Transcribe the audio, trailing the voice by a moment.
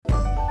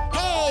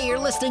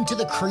listening to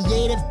the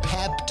Creative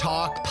Pep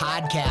Talk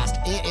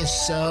podcast. It is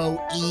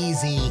so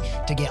easy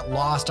to get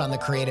lost on the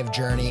creative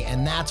journey,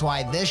 and that's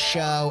why this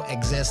show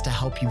exists to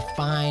help you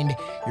find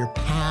your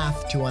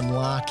path to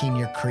unlocking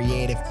your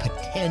creative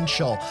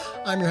potential.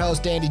 I'm your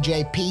host, Andy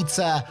J.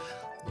 Pizza.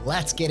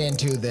 Let's get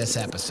into this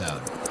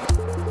episode.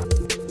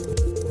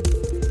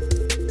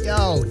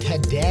 Yo,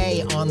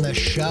 today on the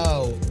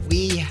show,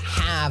 we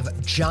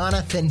have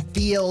Jonathan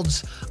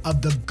Fields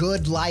of the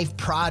Good Life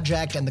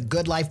Project and the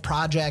Good Life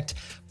Project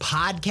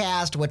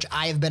podcast, which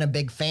I have been a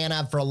big fan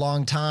of for a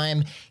long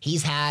time.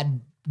 He's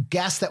had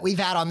guests that we've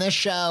had on this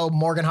show,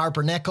 Morgan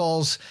Harper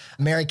Nichols,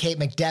 Mary Kate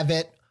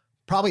McDevitt,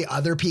 probably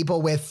other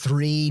people with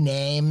three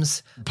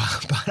names,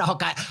 but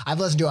I've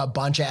listened to a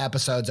bunch of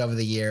episodes over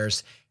the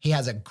years. He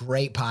has a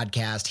great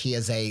podcast. He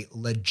is a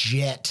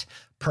legit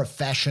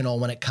professional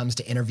when it comes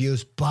to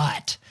interviews,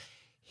 but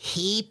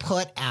he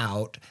put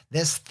out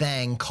this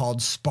thing called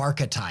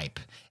Sparketype,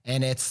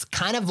 and it's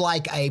kind of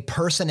like a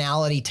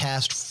personality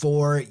test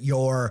for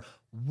your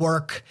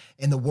work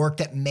and the work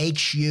that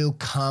makes you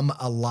come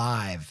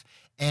alive.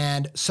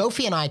 And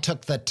Sophie and I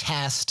took the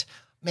test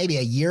maybe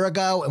a year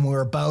ago, and we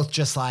were both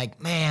just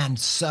like, man,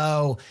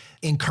 so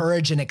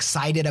encouraged and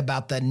excited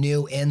about the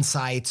new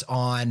insights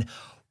on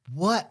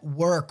what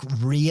work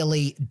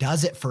really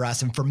does it for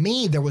us. And for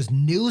me, there was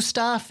new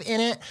stuff in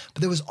it,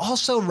 but there was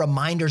also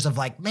reminders of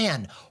like,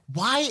 man,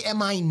 why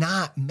am I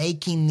not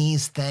making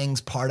these things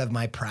part of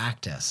my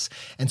practice?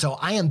 And so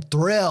I am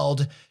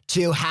thrilled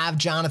to have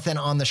Jonathan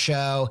on the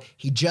show.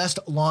 He just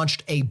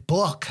launched a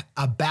book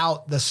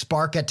about the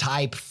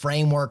Sparketype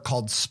framework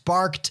called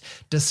Sparked: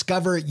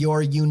 Discover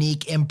Your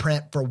Unique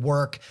Imprint for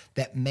Work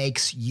That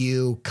Makes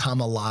You Come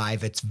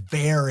Alive. It's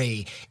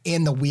very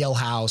in the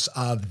wheelhouse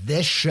of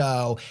this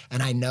show,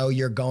 and I know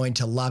you're going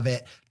to love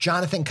it.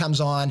 Jonathan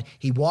comes on,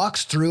 he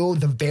walks through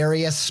the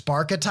various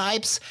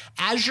Sparketypes.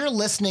 As you're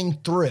listening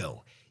through,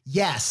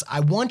 yes,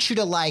 I want you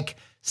to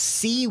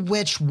see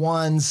which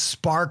ones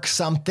spark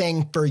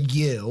something for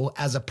you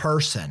as a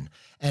person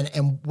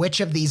and which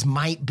of these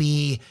might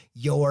be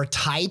your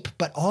type.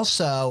 But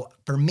also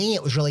for me,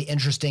 it was really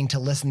interesting to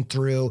listen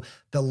through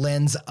the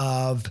lens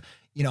of,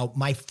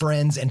 my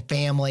friends and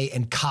family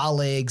and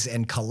colleagues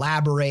and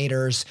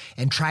collaborators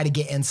and try to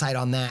get insight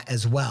on that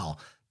as well.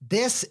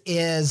 This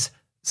is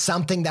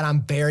something that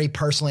I'm very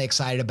personally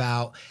excited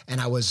about,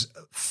 and I was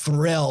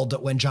thrilled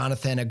when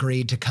Jonathan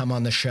agreed to come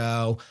on the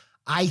show.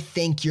 I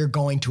think you're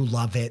going to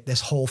love it.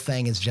 This whole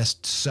thing is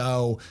just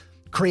so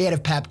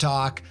creative pep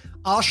talk.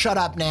 I'll shut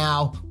up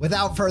now.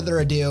 Without further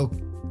ado,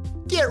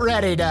 get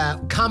ready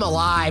to come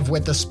alive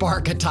with the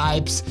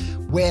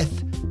Sparketypes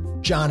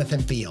with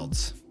Jonathan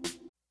Fields.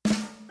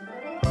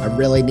 I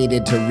really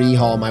needed to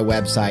rehaul my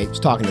website. I was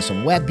talking to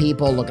some web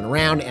people, looking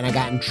around, and I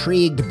got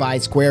intrigued by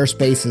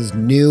Squarespace's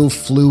new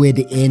Fluid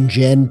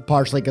engine,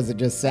 partially because it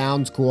just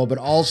sounds cool, but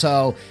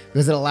also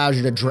because it allows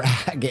you to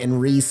drag and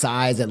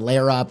resize and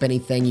layer up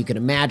anything you can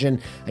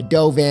imagine. I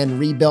dove in,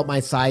 rebuilt my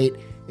site.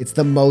 It's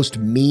the most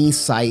me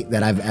site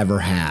that I've ever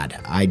had.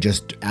 I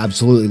just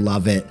absolutely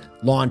love it.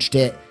 Launched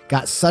it.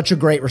 Got such a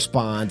great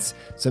response.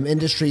 Some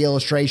industry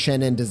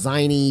illustration and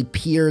designy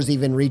peers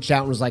even reached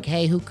out and was like,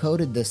 hey, who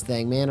coded this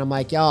thing, man? I'm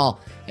like, y'all,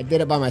 I did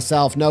it by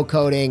myself. No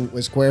coding.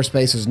 With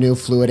Squarespace's new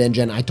Fluid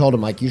engine. I told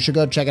him, you should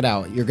go check it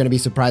out. You're going to be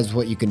surprised with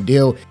what you can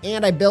do.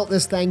 And I built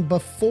this thing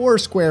before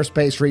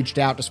Squarespace reached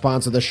out to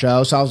sponsor the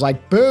show. So I was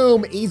like,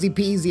 boom, easy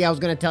peasy. I was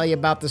going to tell you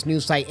about this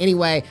new site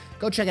anyway.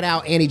 Go check it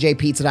out,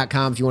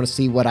 andyjpizza.com, if you want to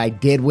see what I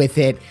did with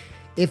it.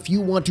 If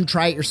you want to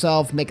try it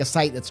yourself, make a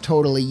site that's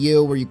totally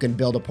you, where you can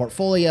build a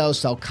portfolio,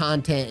 sell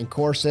content and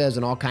courses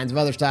and all kinds of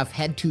other stuff,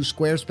 head to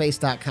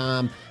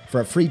squarespace.com for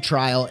a free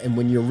trial. And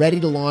when you're ready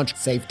to launch,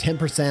 save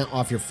 10%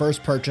 off your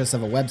first purchase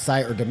of a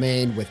website or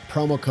domain with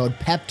promo code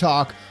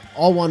PEPTALK,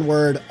 all one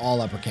word, all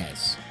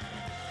uppercase.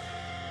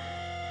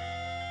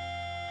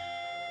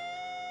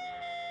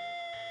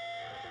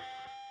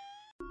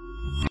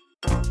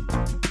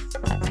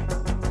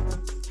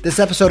 This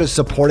episode is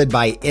supported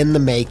by In the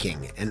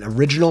Making, an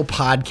original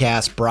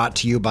podcast brought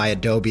to you by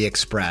Adobe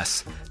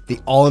Express, the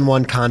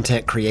all-in-one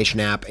content creation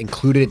app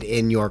included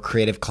in your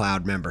Creative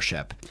Cloud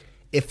membership.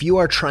 If you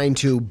are trying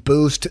to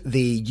boost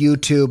the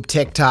YouTube,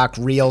 TikTok,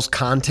 Reels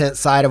content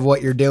side of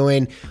what you're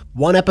doing,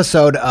 one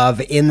episode of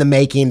In the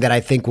Making that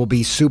I think will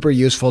be super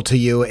useful to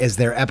you is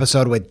their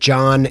episode with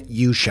John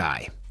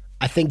Ushai.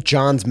 I think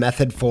John's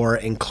method for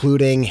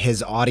including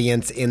his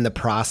audience in the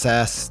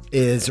process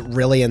is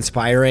really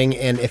inspiring.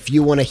 And if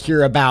you want to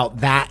hear about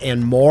that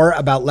and more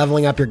about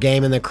leveling up your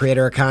game in the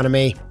creator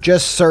economy,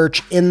 just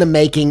search In the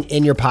Making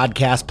in your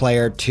podcast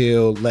player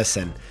to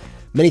listen.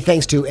 Many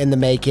thanks to In the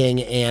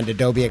Making and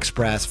Adobe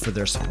Express for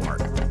their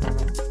support.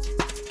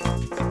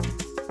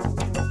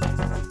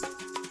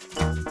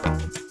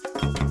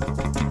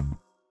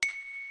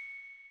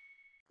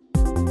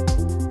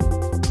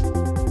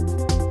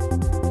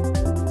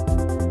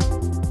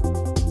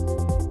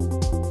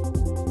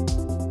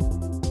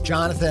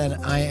 Jonathan,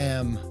 I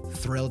am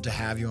thrilled to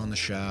have you on the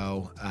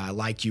show.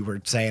 Like you were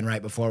saying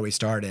right before we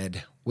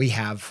started, we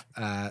have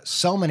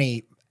so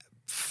many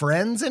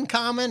friends in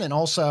common and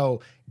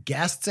also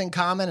guests in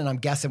common. And I'm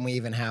guessing we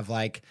even have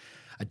like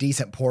a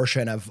decent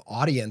portion of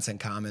audience in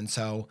common.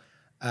 So,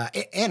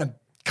 and a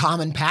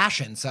common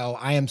passion. So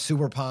I am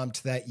super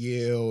pumped that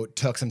you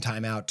took some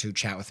time out to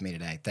chat with me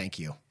today. Thank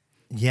you.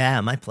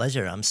 Yeah, my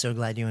pleasure. I'm so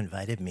glad you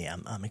invited me.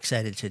 I'm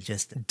excited to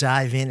just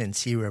dive in and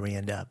see where we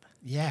end up.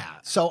 Yeah.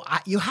 So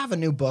you have a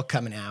new book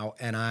coming out,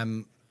 and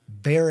I'm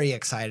very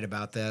excited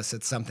about this.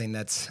 It's something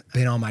that's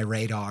been on my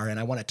radar, and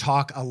I want to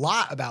talk a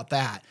lot about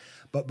that.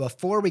 But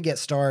before we get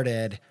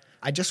started,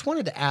 I just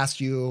wanted to ask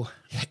you,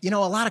 a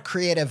lot of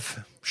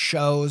creative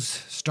shows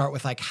start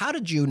with like, how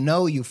did you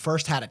know you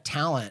first had a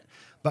talent?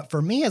 But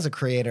for me as a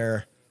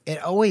creator,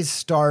 it always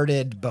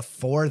started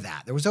before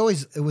that. It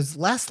was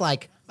less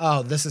like,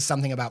 oh, this is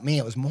something about me.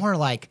 It was more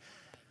like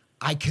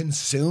I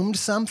consumed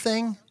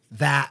something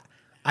that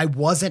I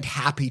wasn't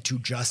happy to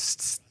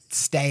just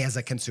stay as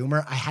a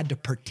consumer. I had to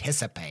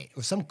participate. It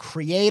was some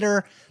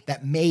creator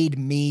that made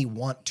me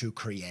want to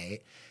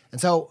create. And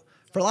so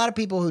for a lot of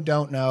people who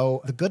don't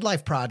know, the Good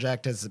Life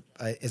Project is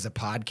a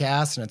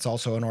podcast, and it's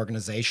also an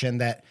organization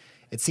that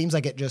it seems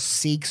like it just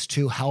seeks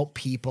to help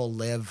people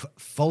live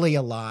fully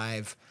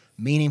alive,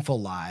 meaningful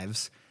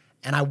lives.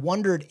 And I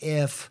wondered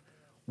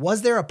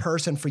was there a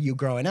person for you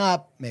growing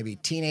up, maybe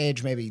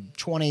teenage, maybe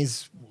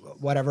 20s,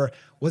 whatever,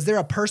 was there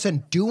a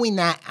person doing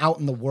that out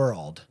in the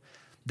world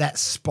that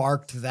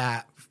sparked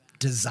that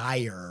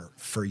desire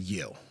for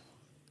you?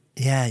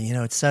 Yeah,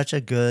 it's such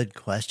a good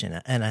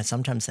question. And I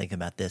sometimes think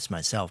about this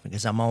myself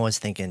because I'm always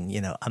thinking,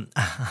 I'm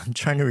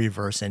trying to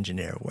reverse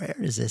engineer. Where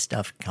does this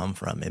stuff come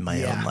from in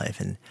my own life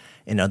and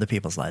in other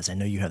people's lives? I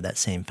know you have that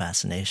same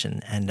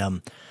fascination.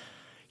 And,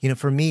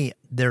 for me,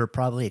 there are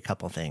probably a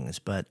couple things.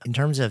 But in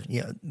terms of,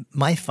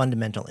 my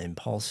fundamental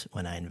impulse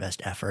when I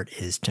invest effort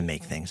is to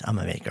make things. I'm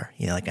a maker.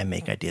 I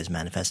make ideas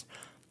manifest.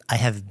 I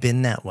have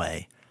been that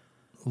way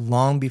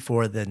long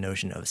before the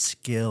notion of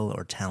skill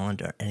or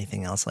talent or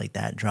anything else like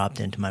that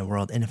dropped into my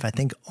world. And if I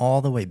think all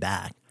the way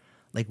back,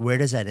 like where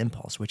does that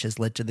impulse, which has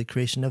led to the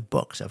creation of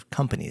books, of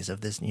companies,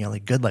 of this,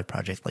 like Good Life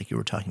Project, like you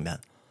were talking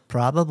about,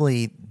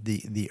 probably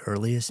the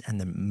earliest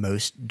and the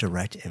most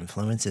direct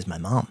influence is my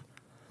mom.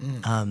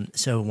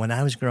 So when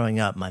I was growing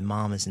up, my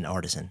mom is an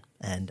artisan,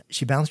 and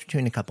she bounced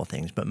between a couple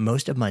things, but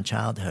most of my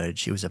childhood,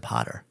 she was a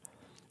potter.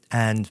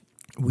 And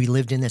we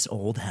lived in this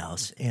old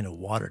house in a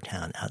water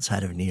town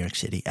outside of New York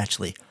City.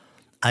 Actually,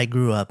 I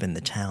grew up in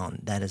the town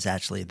that is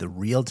actually the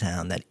real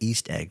town that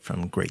East Egg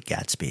from Great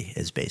Gatsby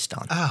is based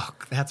on. Oh,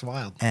 that's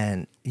wild.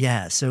 And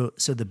yeah, so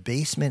the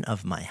basement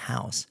of my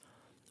house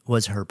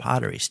was her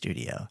pottery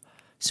studio.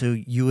 So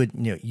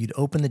you'd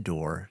open the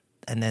door,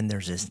 and then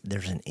there's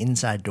an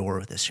inside door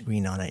with a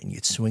screen on it, and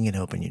you'd swing it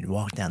open, you'd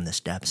walk down the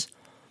steps,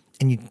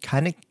 and you'd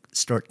kind of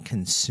start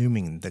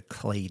consuming the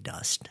clay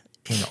dust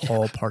in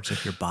all parts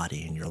of your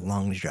body, in your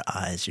lungs, your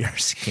eyes, your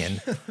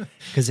skin,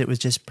 because it was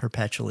just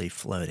perpetually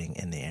floating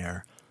in the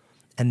air.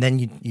 And then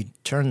you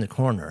turn the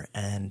corner,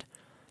 and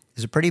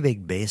there's a pretty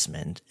big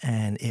basement,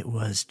 and it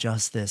was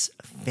just this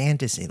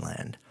fantasy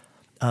land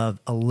of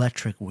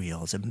electric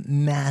wheels, a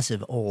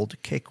massive old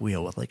kick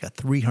wheel with like a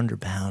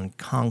 300-pound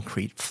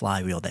concrete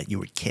flywheel that you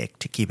would kick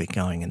to keep it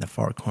going in the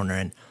far corner,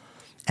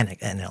 and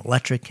an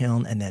electric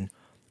kiln, and then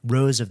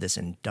rows of this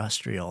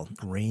industrial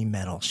gray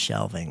metal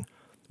shelving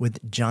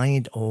with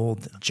giant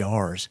old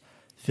jars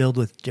filled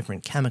with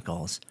different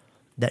chemicals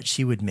that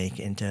she would make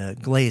into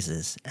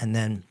glazes, and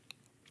then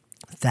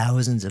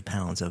thousands of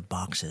pounds of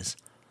boxes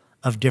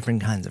of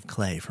different kinds of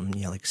clay, from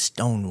like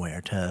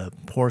stoneware to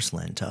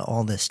porcelain to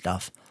all this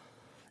stuff.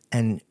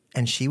 And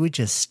she would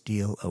just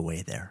steal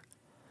away there.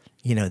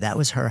 That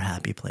was her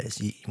happy place.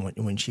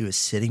 When she was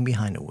sitting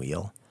behind a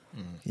wheel,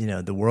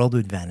 the world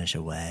would vanish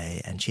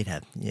away, and she'd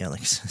have,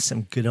 like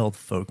some good old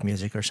folk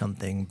music or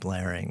something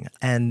blaring.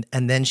 And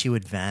then she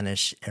would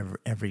vanish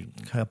every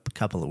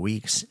couple of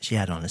weeks. She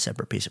had on a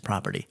separate piece of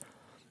property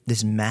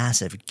this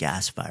massive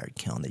gas-fired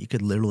kiln that you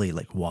could literally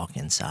like walk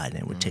inside,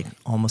 and it would take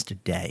almost a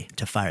day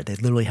to fire.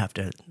 They'd literally have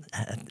to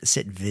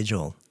sit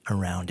vigil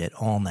around it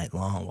all night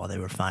long while they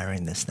were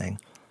firing this thing.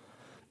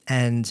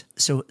 And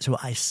so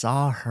I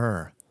saw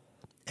her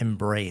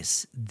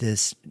embrace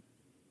this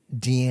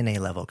DNA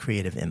level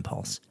creative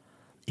impulse.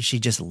 She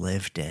just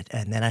lived it.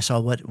 And then I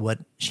saw what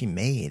she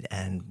made,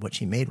 and what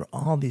she made were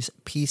all these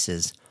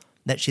pieces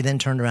that she then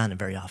turned around, and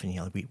very often,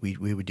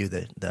 we would do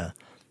the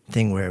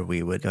thing where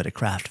we would go to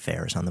craft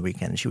fairs on the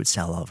weekend, and she would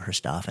sell all of her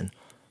stuff, and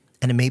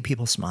it made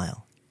people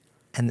smile.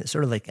 And it's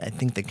sort of like, I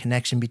think, the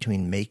connection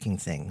between making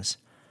things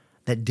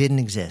that didn't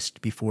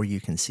exist before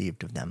you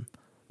conceived of them,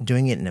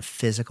 doing it in a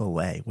physical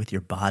way with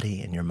your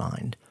body and your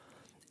mind,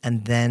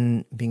 and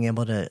then being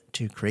able to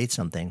create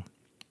something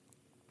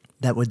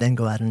that would then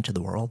go out into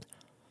the world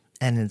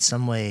and in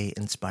some way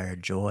inspire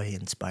joy,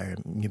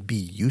 be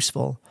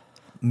useful,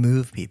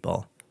 move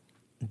people.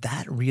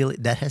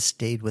 That has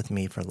stayed with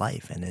me for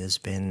life, and it has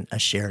been a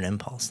shared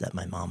impulse that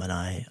my mom and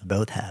I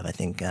both have. I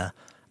think, I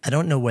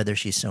don't know whether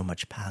she so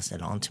much passed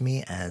it on to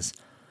me as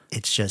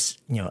it's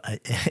just,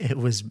 it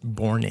was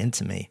born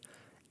into me.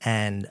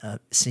 And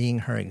seeing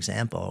her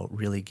example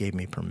really gave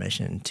me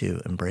permission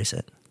to embrace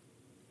it.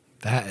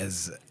 That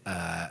is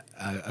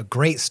a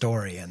great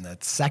story. And the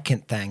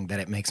second thing that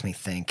it makes me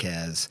think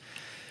is,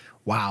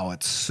 wow,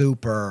 it's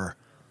super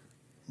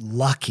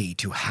lucky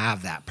to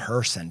have that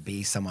person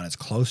be someone as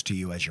close to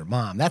you as your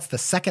mom. That's the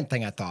second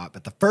thing I thought.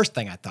 But the first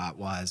thing I thought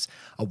was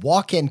a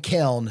walk-in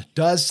kiln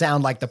does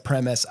sound like the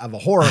premise of a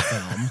horror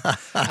film.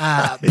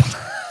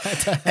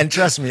 And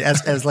trust me,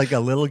 as like a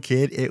little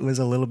kid, it was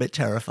a little bit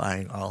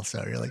terrifying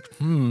also. You're like,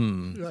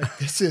 You're like,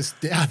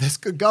 this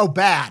could go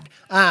bad.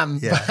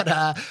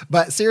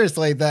 But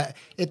seriously,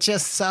 it's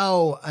just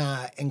so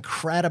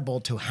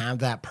incredible to have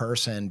that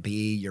person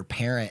be your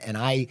parent. And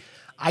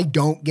I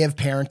don't give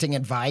parenting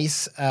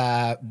advice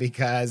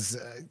because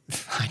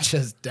I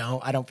just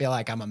don't. I don't feel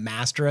like I'm a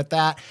master at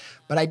that.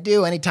 But I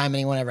do. Anytime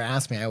anyone ever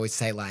asks me, I always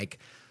say, like,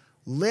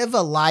 live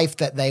a life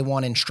that they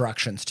want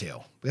instructions to.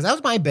 Because that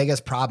was my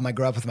biggest problem. I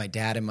grew up with my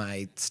dad and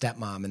my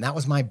stepmom, and that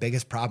was my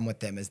biggest problem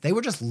with them is they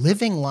were just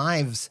living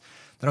lives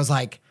that I was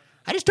like,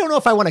 I just don't know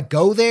if I want to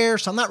go there,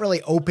 so I'm not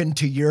really open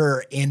to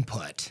your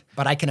input.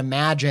 But I can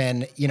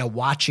imagine,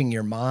 watching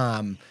your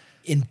mom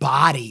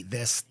embody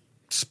this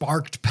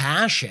sparked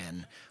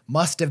passion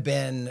must have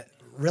been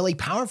really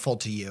powerful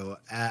to you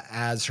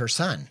as her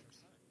son.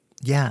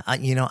 Yeah,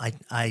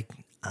 I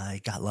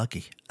got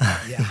lucky.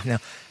 Yeah.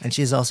 And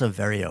she's also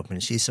very open.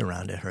 She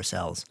surrounded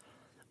herself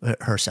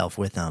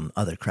with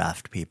other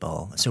craft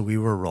people. So we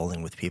were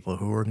rolling with people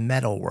who were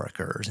metal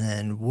workers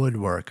and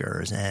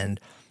woodworkers and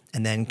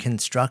then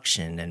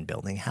construction and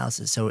building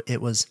houses. So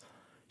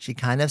she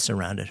kind of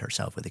surrounded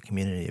herself with a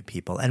community of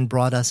people and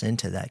brought us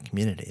into that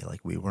community.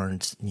 Like we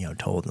weren't,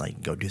 told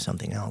like go do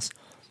something else.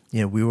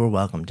 We were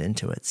welcomed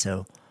into it.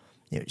 So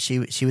she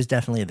was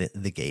definitely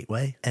the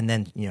gateway, and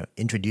then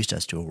introduced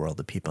us to a world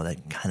of people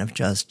that kind of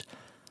just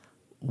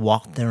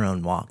walked their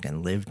own walk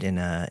and lived in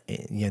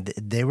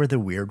they were the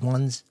weird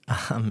ones,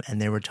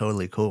 and they were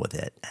totally cool with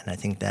it. And I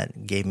think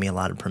that gave me a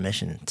lot of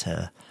permission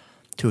to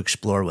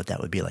explore what that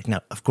would be like.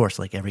 Now, of course,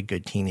 like every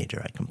good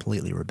teenager, I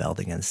completely rebelled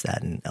against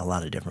that in a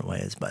lot of different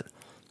ways, but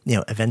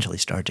eventually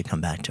started to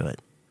come back to it.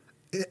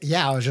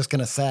 Yeah, I was just going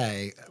to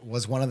say,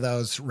 was one of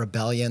those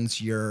rebellions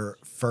your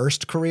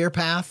first career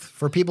path?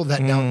 For people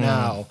that don't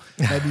know,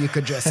 maybe you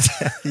could just...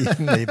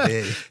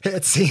 Maybe.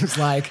 It seems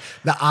like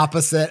the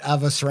opposite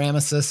of a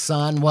ceramicist's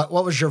son. What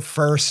was your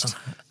first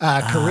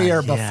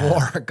career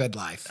before Good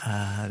Life?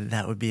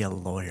 That would be a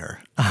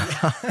lawyer.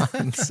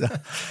 So,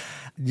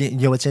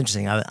 what's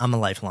interesting, I'm a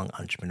lifelong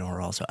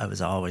entrepreneur also. I was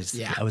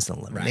the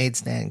lemonade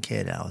stand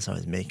kid. I was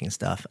always making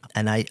stuff.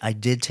 And I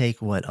did take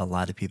what a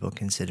lot of people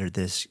consider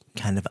this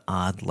kind of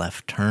odd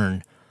left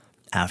turn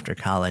after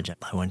college.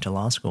 I went to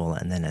law school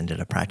and then ended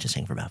up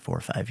practicing for about 4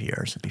 or 5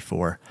 years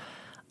before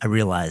I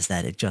realized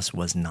that it just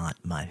was not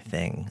my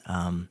thing.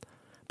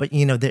 But,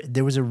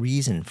 there was a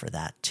reason for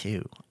that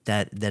too,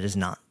 that is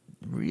not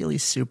really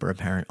super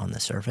apparent on the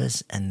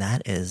surface. And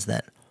that is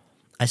that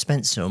I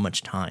spent so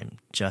much time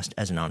just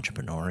as an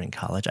entrepreneur in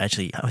college.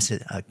 Actually, I was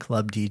a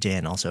club DJ,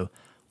 and also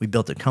we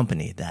built a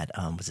company that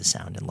was a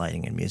sound and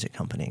lighting and music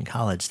company in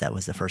college. That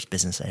was the first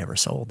business I ever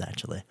sold,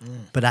 actually.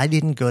 But I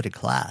didn't go to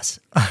class.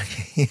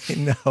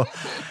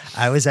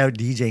 I was out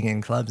DJing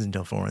in clubs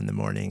until 4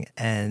 a.m.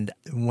 And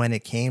when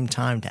it came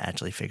time to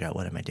actually figure out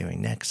what am I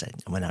doing next, I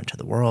went out to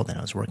the world and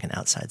I was working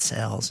outside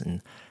sales,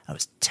 and I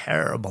was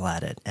terrible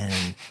at it.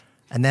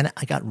 And then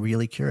I got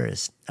really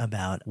curious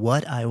about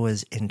what I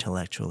was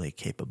intellectually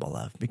capable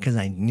of, because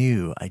I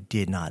knew I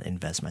did not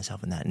invest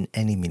myself in that in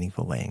any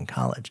meaningful way in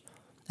college.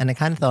 And I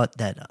kind of thought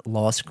that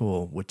law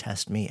school would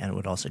test me and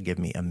would also give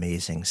me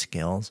amazing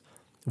skills,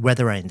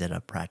 whether I ended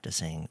up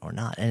practicing or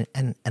not.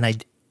 And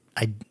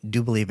I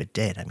do believe it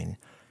did. I mean,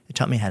 it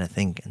taught me how to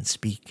think and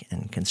speak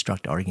and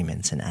construct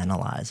arguments and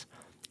analyze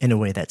in a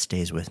way that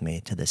stays with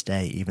me to this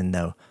day, even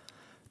though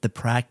the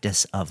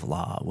practice of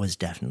law was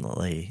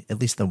definitely,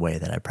 at least the way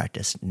that I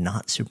practiced,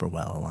 not super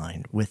well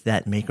aligned with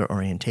that maker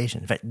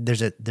orientation. In fact,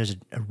 there's a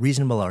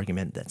reasonable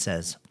argument that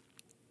says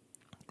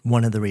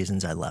one of the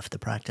reasons I left the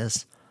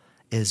practice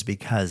is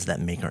because that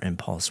maker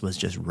impulse was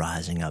just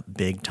rising up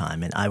big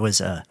time. And I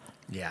was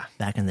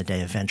back in the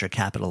day, a venture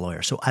capital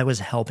lawyer. So I was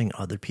helping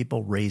other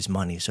people raise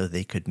money so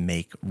they could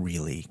make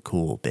really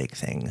cool, big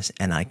things.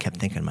 And I kept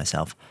thinking to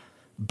myself,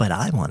 but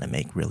I want to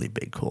make really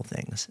big, cool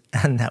things.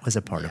 And that was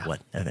a part of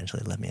what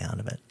eventually led me out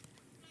of it.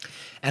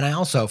 And I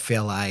also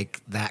feel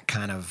like that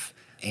kind of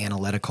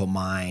analytical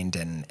mind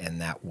and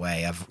that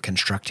way of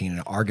constructing an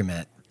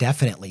argument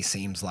definitely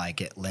seems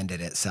like it lended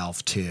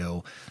itself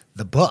to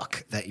the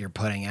book that you're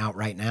putting out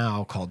right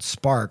now called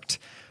Sparked.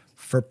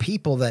 For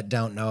people that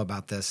don't know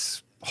about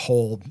this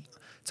whole,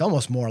 it's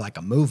almost more like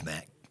a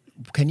movement.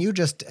 Can you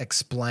just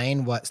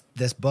explain what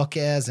this book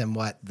is and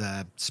what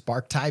the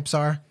spark types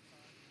are?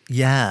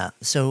 Yeah.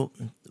 So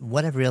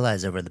what I've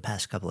realized over the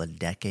past couple of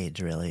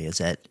decades really is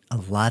that a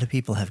lot of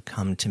people have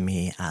come to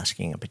me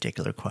asking a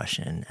particular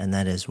question, and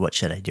that is, what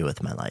should I do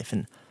with my life?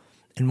 And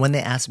And when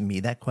they ask me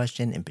that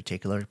question in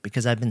particular,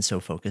 because I've been so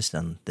focused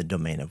on the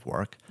domain of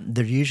work,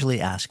 they're usually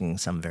asking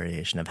some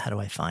variation of how do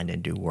I find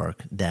and do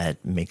work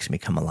that makes me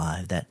come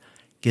alive, that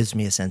gives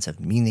me a sense of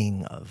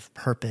meaning, of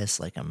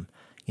purpose, like I'm,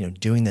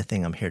 doing the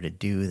thing I'm here to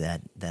do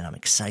that I'm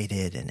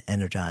excited and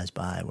energized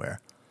by, where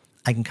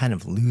I can kind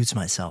of lose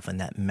myself in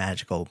that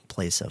magical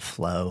place of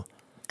flow.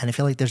 And I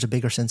feel like there's a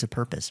bigger sense of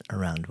purpose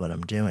around what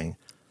I'm doing.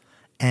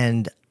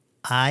 And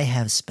I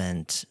have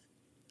spent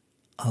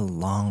a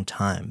long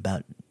time,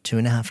 about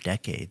 2.5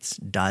 decades,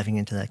 diving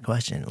into that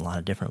question in a lot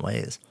of different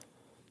ways.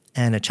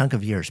 And a chunk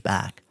of years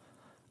back,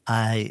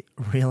 I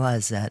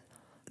realized that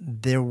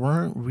there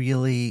weren't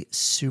really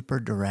super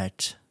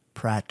direct,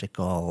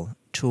 practical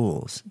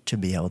tools to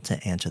be able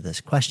to answer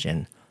this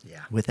question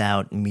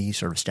without me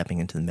sort of stepping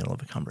into the middle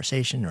of a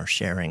conversation or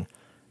sharing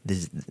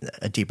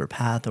a deeper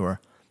path.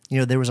 Or,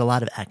 there was a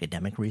lot of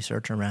academic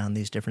research around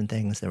these different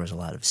things. There was a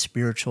lot of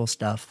spiritual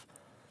stuff.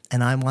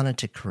 And I wanted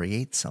to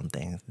create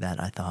something that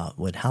I thought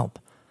would help.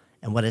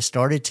 And what I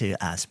started to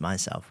ask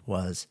myself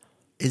was,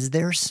 is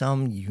there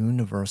some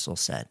universal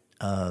set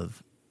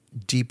of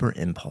deeper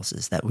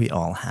impulses that we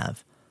all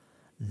have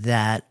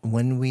that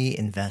when we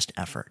invest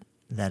effort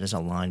that is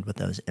aligned with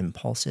those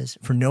impulses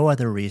for no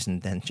other reason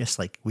than just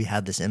like we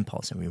have this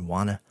impulse and we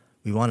want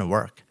to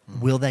work,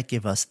 will that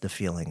give us the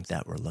feeling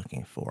that we're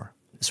looking for?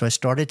 So I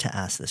started to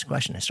ask this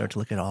question. I started to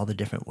look at all the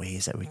different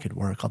ways that we could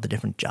work, all the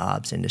different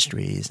jobs,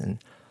 industries, and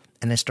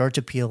I started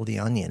to peel the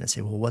onion and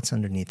say, well, what's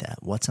underneath that?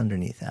 What's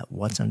underneath that?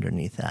 What's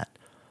underneath that?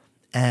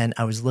 And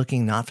I was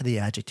looking not for the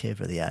adjective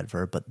or the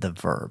adverb, but the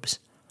verbs.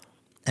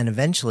 And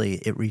eventually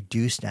it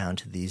reduced down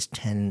to these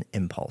 10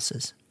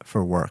 impulses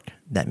for work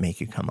that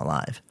make you come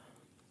alive.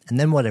 And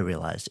then what I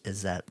realized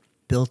is that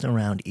built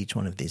around each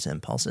one of these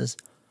impulses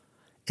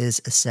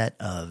is a set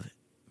of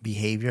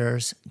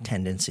behaviors,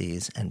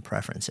 tendencies, and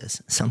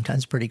preferences,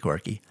 sometimes pretty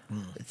quirky,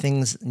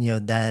 things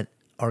that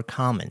are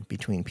common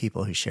between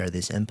people who share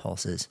these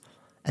impulses.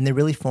 And they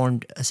really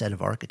formed a set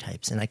of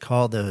archetypes. And I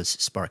call those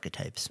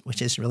sparketypes,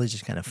 which is really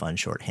just kind of fun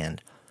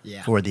shorthand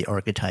for the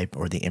archetype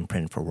or the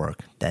imprint for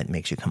work that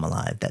makes you come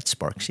alive, that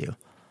sparks you.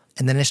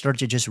 And then I started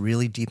to just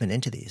really deepen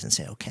into these and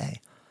say,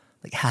 okay,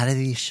 like how do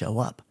these show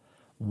up?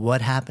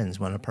 What happens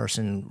when a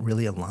person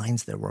really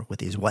aligns their work with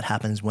these? What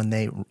happens when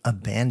they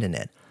abandon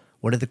it?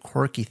 What are the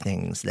quirky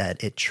things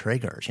that it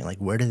triggers? Like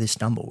where do they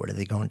stumble? Where do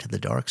they go into the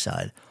dark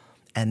side?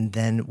 And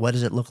then what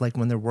does it look like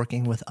when they're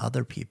working with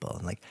other people?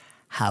 And like,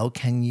 how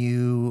can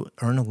you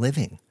earn a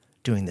living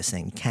doing this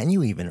thing? Can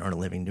you even earn a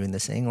living doing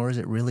this thing? Or is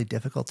it really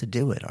difficult to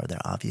do it? Are there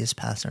obvious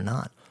paths or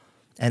not?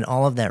 And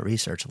all of that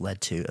research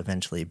led to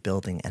eventually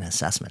building an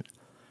assessment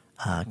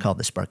called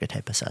the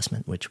Sparketype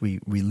Assessment, which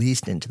we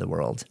released into the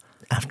world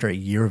after a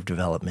year of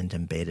development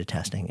and beta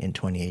testing in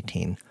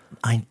 2018.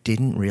 I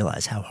didn't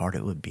realize how hard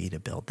it would be to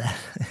build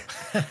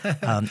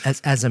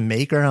that. As a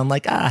maker, I'm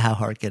like, how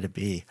hard could it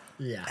be?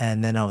 Yeah.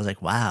 And then I was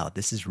like, wow,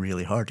 this is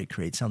really hard to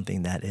create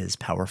something that is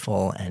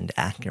powerful and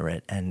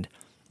accurate. And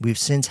we've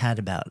since had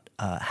about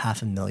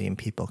 500,000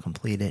 people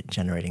complete it,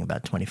 generating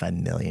about 25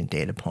 million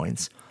data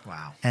points.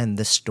 Wow. And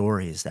the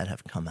stories that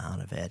have come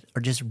out of it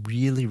are just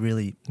really,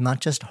 really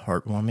not just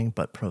heartwarming,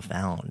 but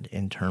profound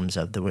in terms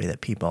of the way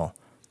that people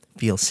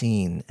feel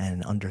seen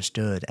and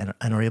understood and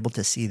are able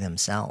to see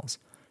themselves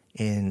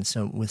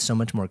with so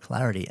much more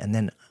clarity, and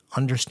then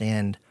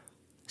understand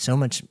so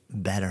much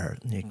better,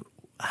 like,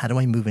 how do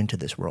I move into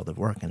this world of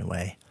work in a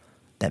way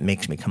that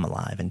makes me come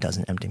alive and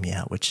doesn't empty me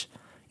out, which,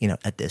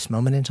 at this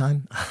moment in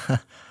time,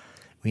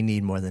 we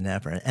need more than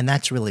ever. And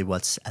that's really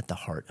what's at the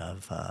heart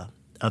of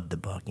the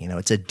book.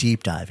 It's a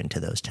deep dive into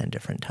those 10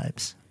 different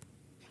types.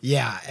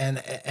 Yeah,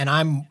 and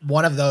I'm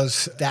one of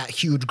that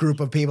huge group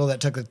of people that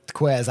took the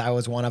quiz. I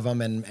was one of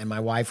them, and my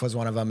wife was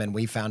one of them, and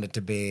we found it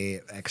to be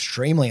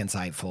extremely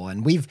insightful.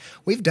 And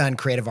we've done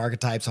creative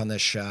archetypes on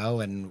this show,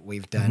 and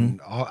we've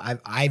done.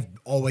 I've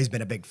always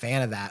been a big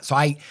fan of that. So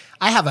I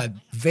have a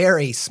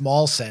very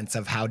small sense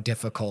of how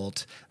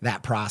difficult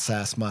that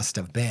process must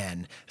have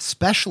been,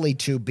 especially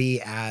to be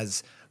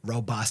as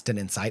robust and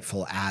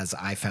insightful as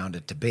I found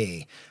it to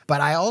be.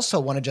 But I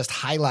also want to just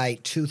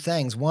highlight two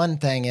things. One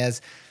thing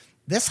is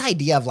this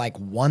idea of like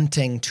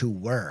wanting to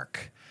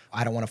work.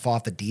 I don't want to fall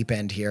off the deep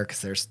end here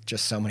because there's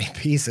just so many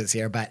pieces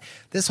here, but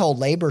this whole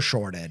labor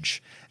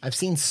shortage, I've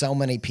seen so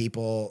many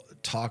people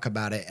talk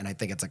about it, and I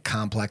think it's a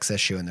complex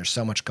issue and there's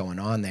so much going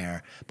on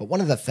there. But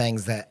one of the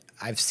things that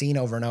I've seen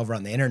over and over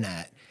on the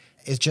internet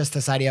is just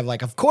this idea of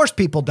like, of course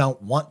people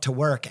don't want to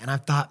work. And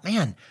I've thought,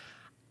 man,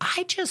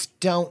 I just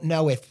don't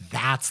know if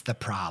that's the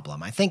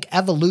problem. I think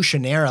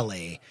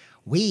evolutionarily,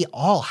 we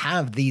all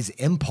have these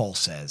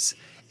impulses.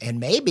 And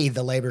maybe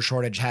the labor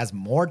shortage has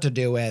more to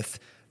do with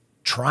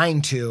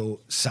trying to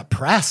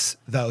suppress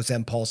those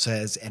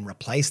impulses and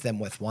replace them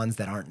with ones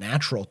that aren't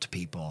natural to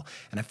people.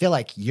 And I feel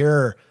like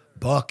your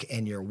book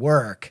and your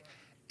work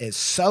is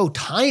so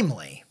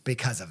timely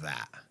because of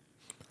that.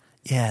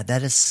 Yeah,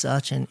 that is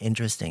such an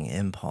interesting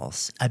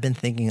impulse. I've been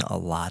thinking a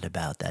lot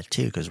about that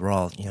too, because we're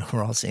all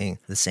seeing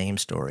the same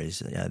stories,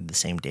 the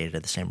same data,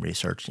 the same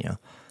research,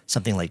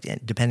 something like,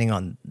 depending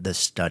on the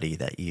study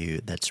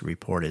that's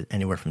reported,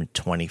 anywhere from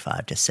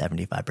 25 to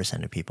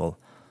 75% of people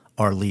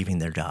are leaving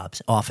their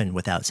jobs, often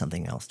without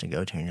something else to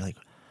go to. And you're like,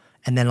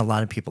 and then a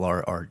lot of people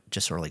are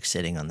just sort of like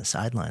sitting on the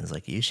sidelines,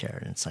 like you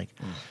shared. And it's like,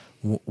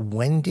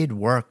 when did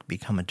work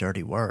become a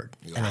dirty word?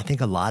 Yeah. And I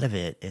think a lot of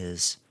it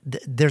is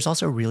there's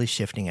also a really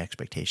shifting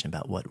expectation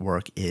about what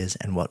work is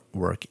and what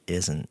work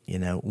isn't. You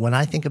know, when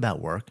I think about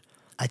work,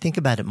 I think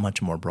about it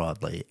much more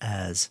broadly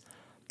as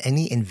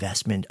any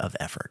investment of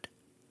effort.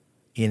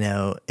 You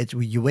know,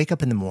 you wake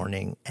up in the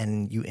morning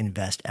and you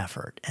invest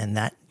effort, and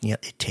that, you know,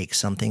 it takes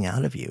something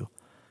out of you.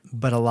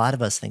 But a lot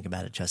of us think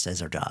about it just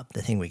as our job,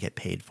 the thing we get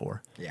paid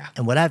for. Yeah.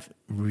 And what I've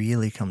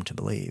really come to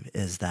believe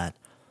is that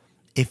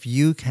if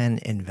you can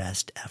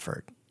invest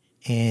effort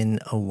in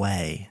a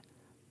way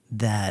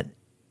that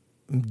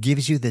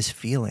gives you this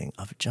feeling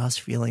of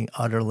just feeling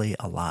utterly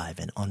alive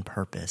and on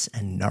purpose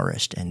and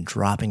nourished and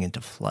dropping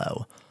into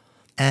flow,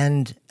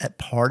 and a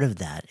part of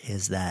that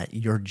is that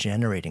you're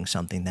generating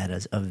something that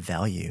is of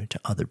value to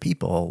other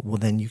people, well,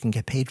 then you can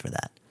get paid for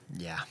that.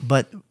 Yeah.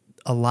 But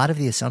a lot of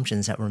the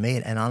assumptions that were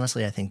made, and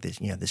honestly, I think this,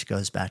 you know, this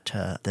goes back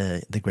to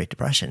the Great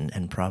Depression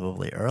and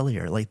probably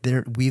earlier. Like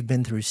we've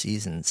been through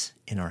seasons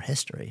in our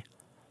history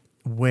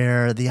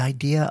where the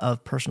idea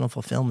of personal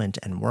fulfillment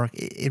and work,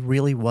 it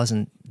really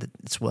wasn't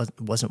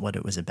what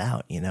it was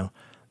about. You know,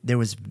 there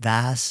was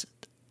vast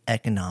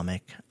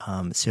economic,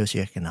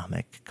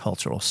 socioeconomic,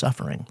 cultural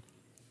suffering,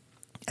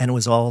 and it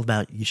was all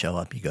about you show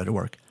up, you go to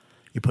work,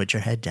 you put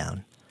your head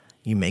down,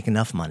 you make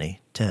enough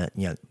money to,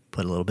 you know,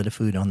 put a little bit of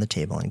food on the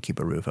table and keep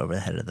a roof over the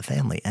head of the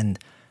family. And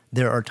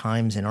there are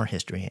times in our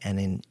history and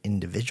in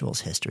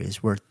individuals'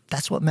 histories where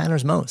that's what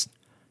matters most.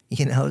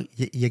 You know,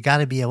 you got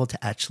to be able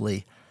to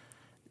actually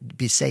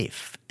be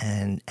safe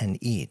and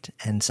eat.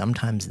 And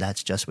sometimes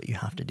that's just what you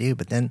have to do.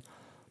 But then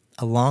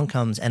along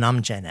comes, and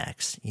I'm Gen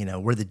X, you know,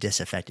 we're the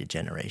disaffected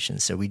generation.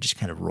 So we just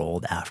kind of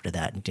rolled after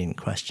that and didn't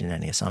question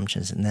any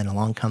assumptions. And then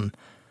along come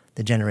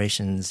the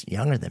generations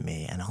younger than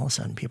me. And all of a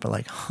sudden people are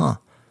like,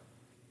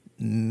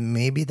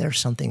 maybe there's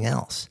something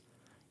else.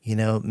 You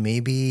know,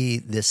 maybe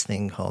this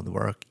thing called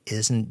work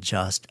isn't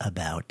just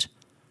about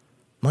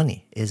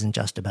money, isn't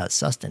just about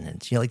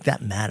sustenance. You know, like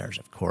that matters,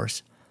 of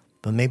course,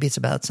 but maybe it's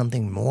about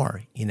something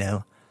more, you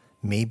know.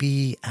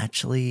 Maybe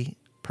actually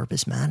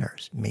purpose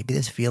matters. Maybe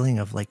this feeling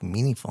of like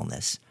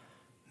meaningfulness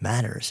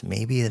matters.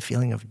 Maybe the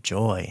feeling of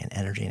joy and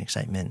energy and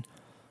excitement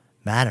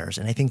matters.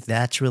 And I think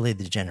that's really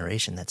the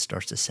generation that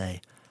starts to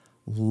say,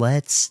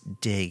 let's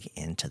dig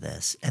into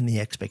this, and the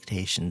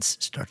expectations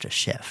start to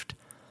shift,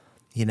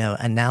 you know.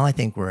 And now I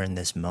think we're in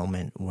this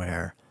moment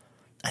where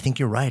I think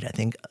you're right. I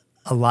think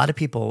a lot of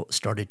people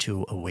started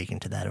to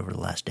awaken to that over the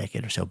last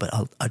decade or so, but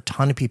a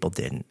ton of people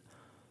didn't.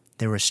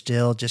 They were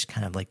still just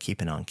kind of like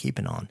keeping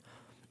on.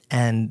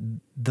 And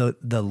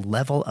the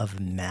level of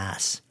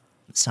mass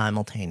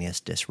simultaneous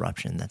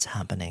disruption that's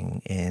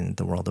happening in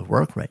the world of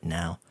work right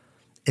now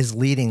is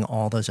leading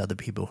all those other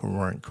people who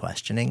weren't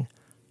questioning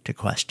to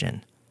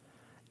question.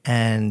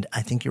 And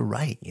I think you're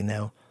right. You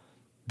know,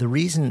 the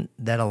reason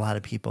that a lot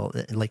of people,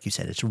 like you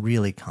said, it's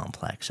really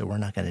complex. So we're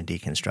not going to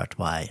deconstruct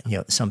why, you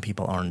know, some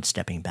people aren't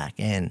stepping back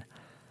in.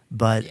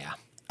 But yeah.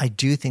 I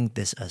do think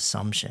this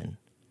assumption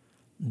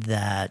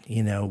that,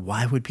 you know,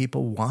 why would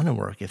people want to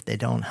work if they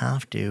don't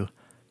have to?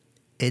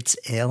 It's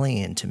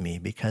alien to me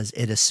because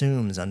it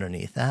assumes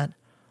underneath that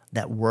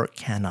work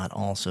cannot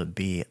also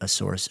be a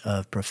source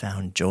of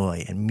profound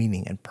joy and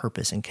meaning and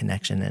purpose and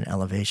connection and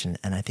elevation.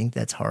 And I think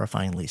that's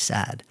horrifyingly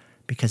sad,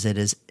 because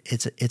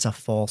it's a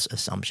false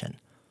assumption.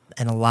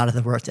 And a lot of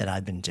the work that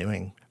I've been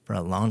doing for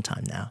a long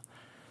time now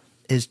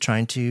is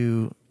trying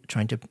to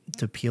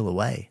peel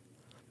away,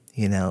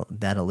 you know,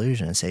 that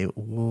illusion and say,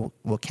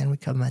 well, can we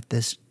come at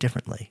this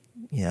differently?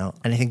 You know,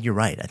 and I think you're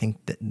right. I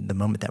think that the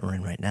moment that we're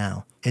in right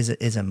now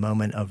is a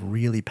moment of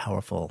really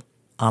powerful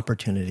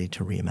opportunity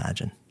to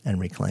reimagine and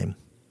reclaim.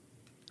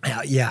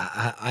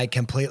 Yeah, I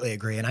completely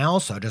agree. And I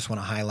also just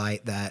want to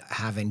highlight that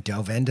having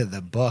dove into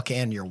the book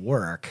and your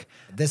work,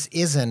 this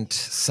isn't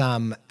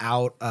some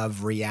out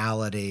of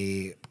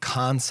reality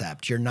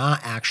concept. You're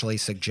not actually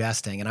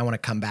suggesting, and I want to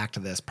come back to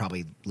this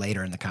probably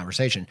later in the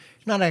conversation,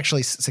 you're not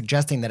actually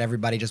suggesting that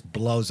everybody just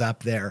blows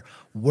up their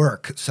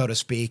work, so to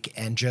speak,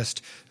 and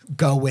just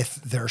go with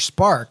their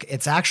spark.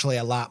 It's actually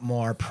a lot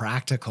more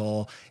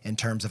practical in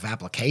terms of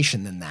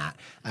application than that.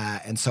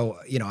 And so,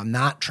 you know, I'm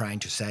not trying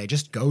to say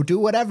just go do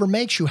whatever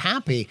makes you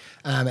happy.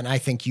 And I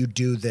think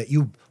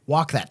you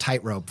walk that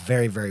tightrope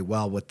very, very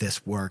well with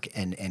this work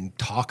and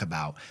talk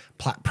about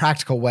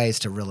practical ways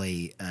to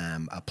really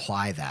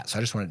apply that. So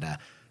I just wanted to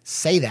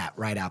say that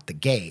right out the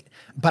gate.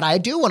 But I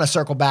do want to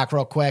circle back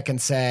real quick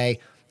and say,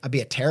 I'd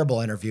be a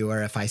terrible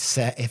interviewer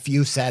if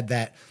you said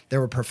that there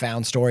were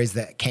profound stories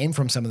that came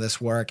from some of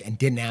this work and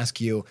didn't ask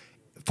you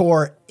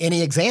for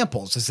any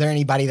examples. Is there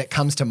anybody that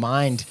comes to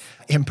mind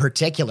in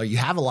particular? You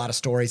have a lot of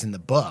stories in the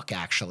book,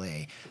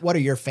 actually. What are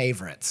your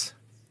favorites?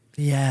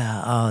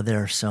 Yeah,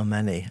 there are so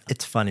many.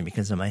 It's funny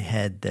because in my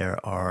head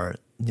there are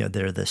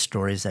there are the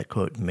stories that,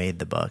 quote, made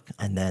the book.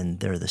 And then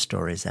there are the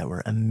stories that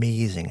were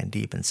amazing and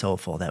deep and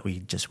soulful that we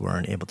just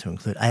weren't able to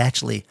include. I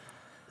actually,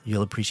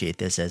 you'll appreciate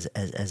this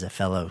as a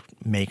fellow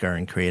maker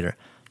and creator.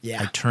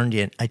 Yeah. I turned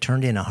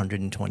in a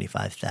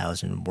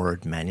 125,000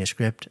 word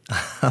manuscript,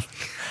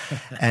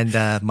 and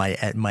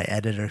my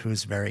editor,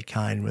 who's very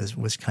kind,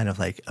 was kind of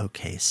like,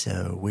 okay,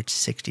 so which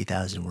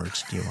 60,000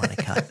 words do you want to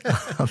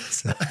cut?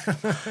 So,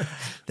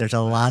 there's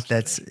a lot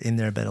that's in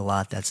there, but a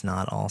lot that's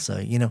not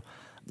also.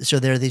 So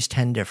there are these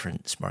 10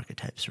 different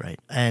Sparketypes, right?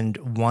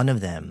 And one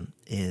of them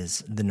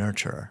is the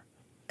nurturer,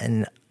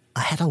 and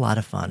I had a lot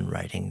of fun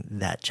writing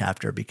that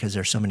chapter because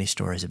there's so many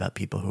stories about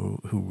people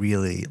who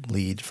really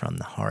lead from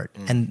the heart.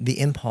 And the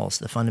impulse,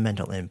 the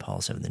fundamental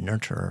impulse of the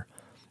nurturer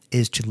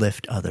is to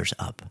lift others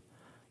up.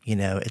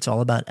 It's all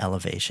about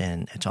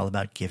elevation. It's all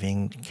about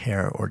giving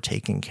care or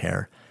taking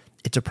care.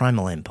 It's a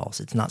primal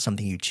impulse. It's not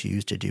something you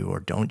choose to do or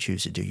don't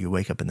choose to do. You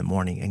wake up in the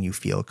morning and you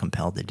feel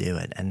compelled to do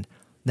it. And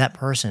that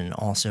person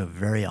also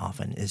very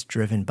often is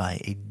driven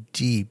by a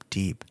deep,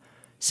 deep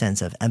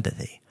sense of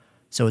empathy.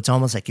 So it's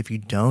almost like if you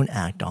don't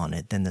act on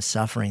it, then the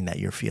suffering that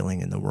you're feeling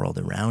in the world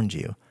around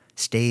you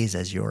stays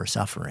as your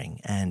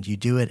suffering. And you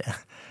do it,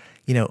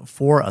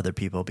 for other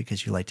people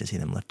because you like to see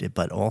them lifted,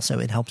 but also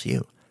it helps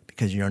you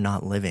because you're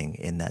not living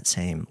in that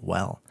same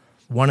well.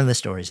 One of the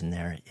stories in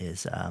there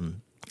is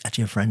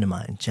actually a friend of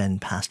mine, Jen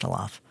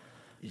Pasteloff.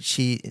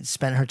 She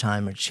spent her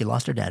time, she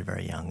lost her dad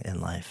very young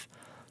in life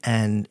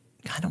and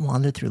kind of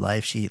wandered through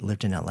life. She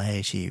lived in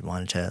LA. She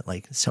wanted to,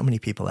 like so many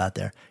people out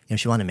there,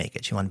 she wanted to make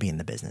it. She wanted to be in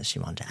the business. She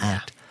wanted to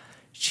act.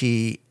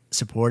 She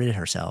supported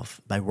herself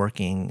by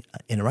working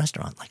in a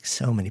restaurant, like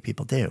so many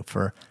people do,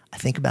 for I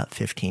think about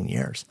 15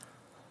 years.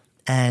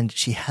 And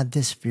she had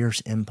this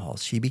fierce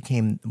impulse. She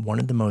became one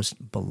of the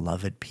most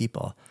beloved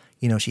people.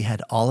 She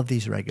had all of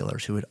these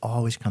regulars who would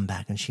always come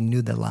back, and she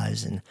knew their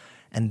lives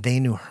and they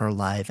knew her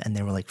life, and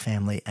they were like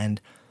family.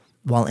 And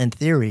while in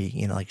theory,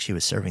 like she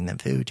was serving them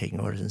food, taking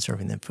orders and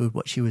serving them food,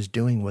 what she was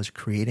doing was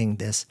creating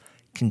this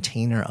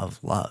container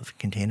of love,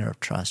 container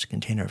of trust,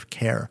 container of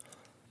care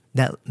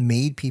that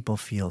made people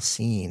feel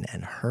seen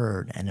and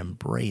heard and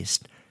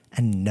embraced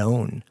and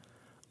known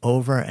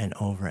over and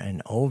over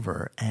and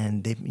over.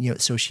 And they,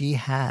 so she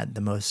had the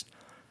most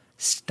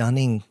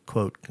stunning,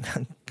 quote,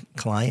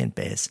 client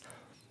base.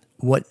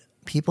 What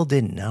people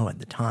didn't know at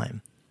the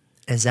time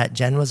is that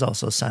Jen was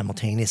also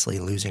simultaneously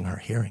losing her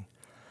hearing.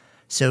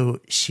 So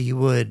she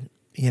would,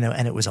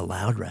 and it was a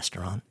loud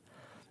restaurant,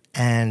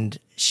 and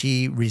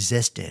she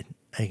resisted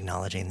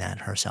acknowledging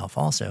that herself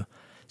also.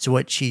 So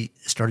what she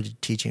started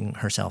teaching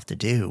herself to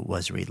do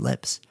was read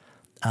lips.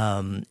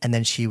 And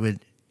then she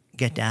would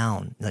get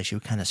down, like she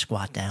would kind of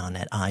squat down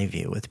at eye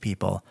view with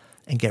people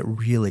and get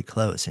really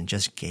close and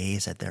just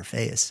gaze at their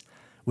face,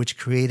 which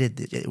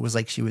created, it was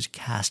like she was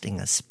casting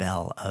a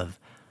spell of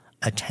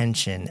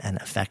attention and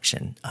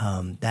affection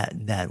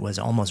that was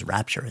almost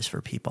rapturous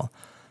for people.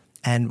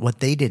 And what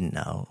they didn't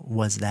know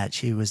was that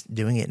she was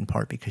doing it in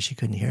part because she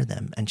couldn't hear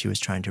them and she was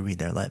trying to read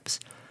their lips.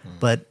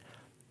 But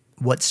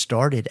what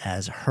started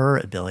as her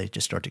ability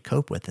to start to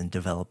cope with and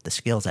develop the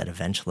skills that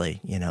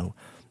eventually,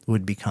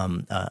 would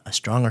become a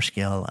stronger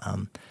skill,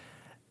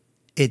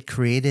 it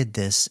created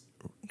this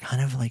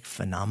kind of like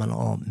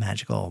phenomenal,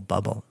 magical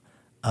bubble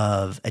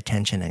of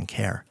attention and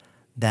care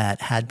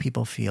that had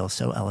people feel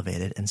so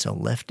elevated and so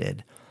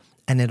lifted.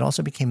 And it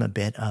also became a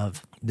bit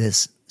of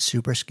this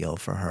super skill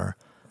for her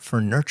for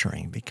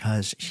nurturing,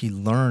 because she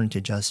learned to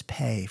just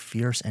pay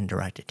fierce and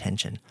direct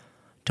attention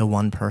to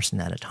one person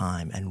at a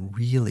time and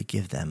really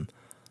give them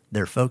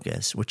their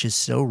focus, which is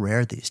so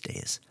rare these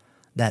days,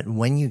 that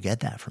when you get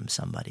that from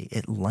somebody,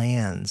 it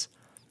lands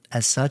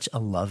as such a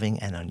loving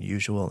and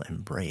unusual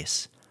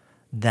embrace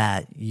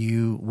that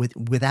you,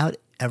 without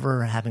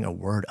ever having a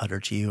word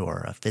uttered to you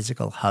or a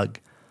physical hug,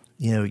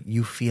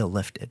 you feel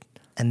lifted.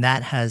 And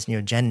that has,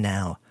 Jen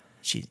now,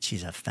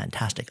 she's a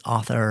fantastic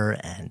author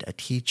and a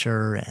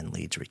teacher and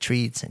leads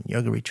retreats and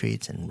yoga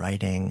retreats and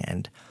writing,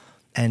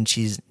 and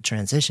she's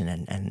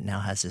transitioned and now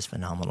has this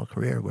phenomenal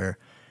career where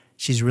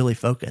she's really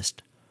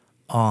focused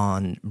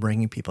on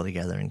bringing people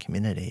together in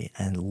community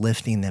and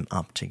lifting them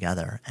up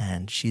together.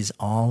 And she's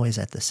always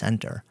at the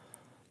center,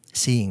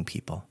 seeing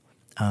people.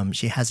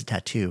 She has a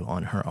tattoo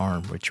on her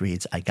arm which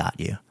reads, "I got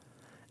you."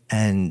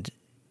 And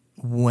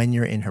when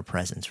you're in her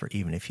presence for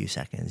even a few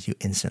seconds, you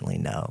instantly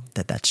know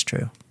that that's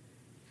true.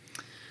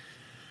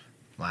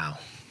 Wow.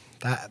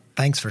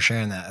 Thanks for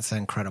sharing that. It's an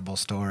incredible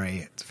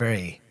story. It's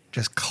very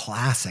just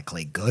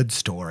classically good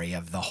story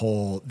of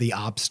the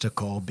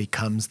obstacle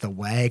becomes the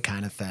way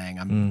kind of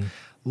thing.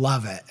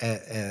 Love it.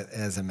 It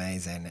is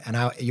amazing.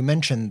 And you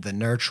mentioned the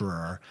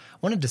nurturer. I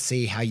wanted to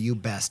see how you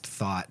best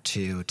thought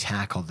to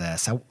tackle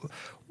this.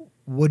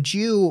 Would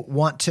you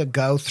want to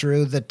go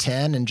through the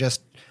 10 and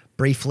just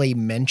briefly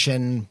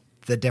mention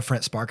the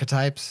different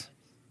Sparketypes?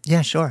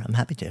 Yeah, sure. I'm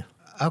happy to.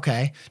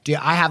 Okay.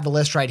 I have the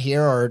list right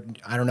here, or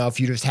I don't know if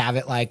you just have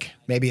it like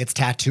maybe it's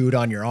tattooed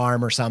on your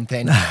arm or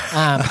something.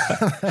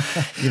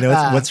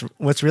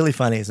 What's really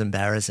funny is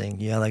embarrassing.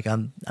 Like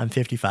I'm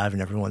 55,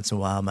 and every once in a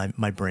while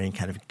my brain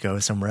kind of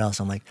goes somewhere else.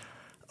 I'm like,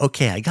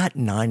 okay, I got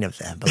 9 of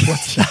them, but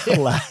what's that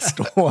last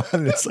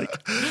one? It's like,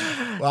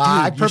 well,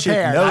 I dude, you should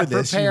prepared. know I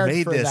this. You prepared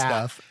made for this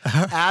that.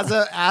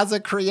 stuff. As a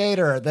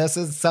creator, this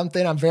is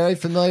something I'm very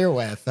familiar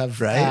with.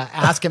 Of Right?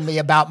 asking me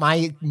about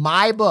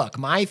my book,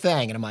 my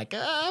thing, and I'm like,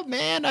 oh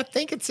man, I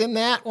think it's in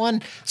that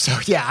one. So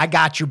yeah, I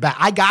got your back.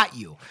 I got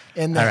you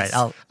in this.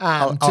 All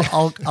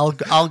right,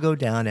 I'll go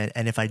down,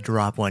 and if I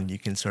drop one, you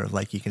can sort of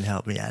like you can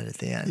help me out at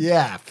the end.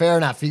 Yeah, fair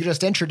enough. You can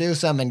just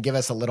introduce them and give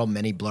us a little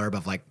mini blurb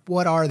of like,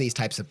 what are these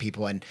types of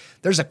people? And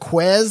there's a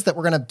quiz that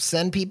we're going to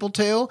send people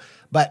to,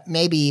 but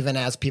maybe even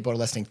as people are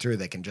listening through,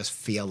 they can just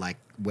feel like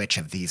which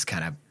of these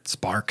kind of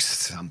sparks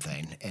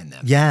something in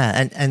them.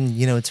 Yeah, and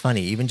you know, it's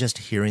funny, even just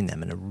hearing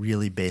them in a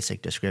really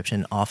basic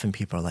description, often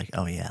people are like,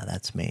 oh yeah,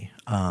 that's me.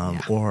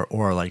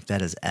 Or like,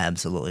 that is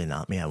absolutely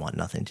not me. I want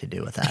nothing to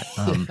do with that.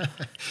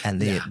 And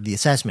the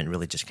assessment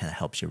really just kind of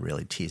helps you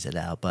really tease it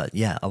out. But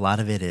yeah, a lot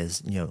of it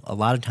is, you know, a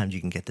lot of times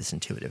you can get this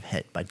intuitive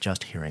hit by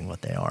just hearing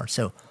what they are.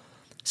 So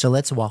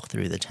let's walk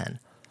through the 10.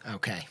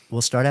 Okay.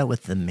 We'll start out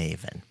with the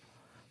Maven.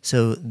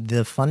 So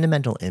the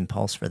fundamental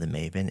impulse for the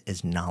Maven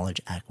is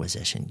knowledge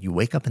acquisition. You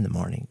wake up in the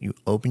morning, you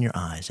open your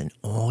eyes, and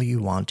all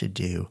you want to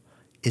do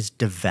is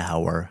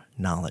devour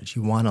knowledge.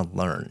 You want to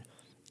learn.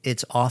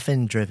 It's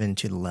often driven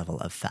to the level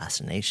of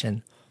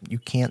fascination. You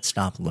can't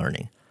stop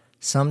learning.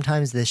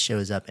 Sometimes this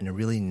shows up in a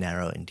really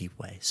narrow and deep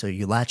way. So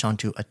you latch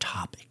onto a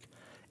topic,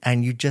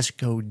 and you just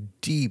go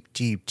deep,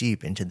 deep,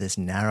 deep into this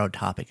narrow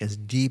topic, as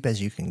deep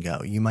as you can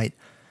go. You might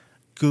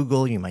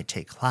Google, you might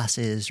take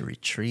classes,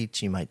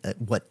 retreats, you might,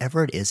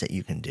 whatever it is that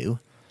you can do,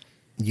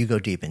 you go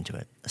deep into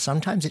it.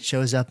 Sometimes it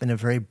shows up in a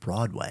very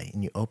broad way,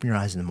 and you open your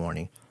eyes in the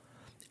morning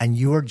and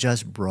you are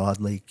just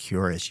broadly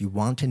curious. You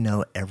want to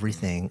know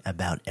everything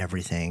about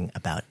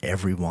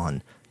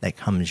everyone that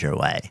comes your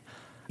way.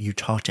 You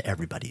talk to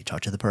everybody. You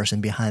talk to the person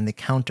behind the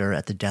counter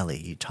at the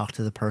deli. You talk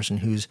to the person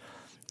who's,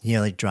 you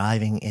know, like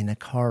driving in a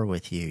car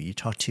with you. You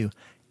talk to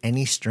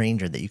any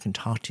stranger that you can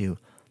talk to,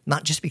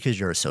 not just because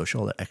you're a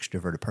social or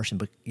extroverted person,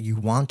 but you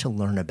want to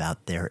learn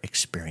about their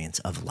experience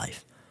of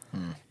life.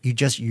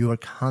 You are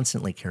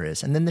constantly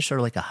curious. And then there's sort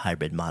of like a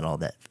hybrid model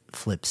that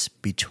flips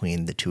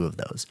between the two of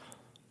those.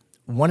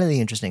 One of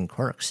the interesting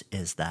quirks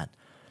is that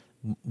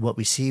what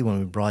we see when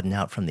we broaden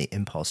out from the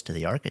impulse to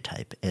the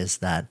archetype is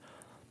that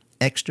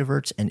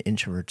extroverts and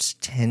introverts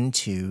tend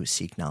to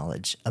seek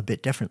knowledge a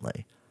bit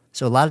differently.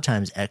 So a lot of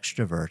times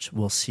extroverts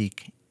will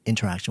seek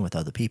interaction with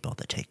other people.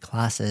 They take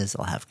classes,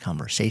 they'll have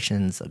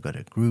conversations, they'll go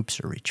to groups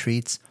or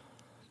retreats.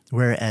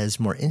 Whereas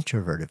more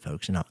introverted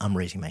folks, and I'm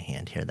raising my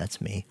hand here,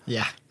 that's me.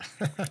 Yeah.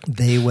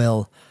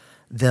 they'll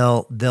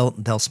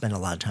spend a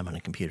lot of time on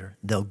a computer.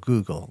 They'll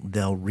Google,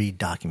 they'll read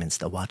documents,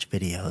 they'll watch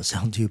videos,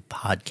 they'll do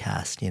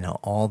podcasts, you know,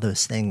 all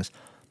those things.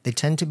 They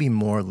tend to be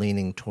more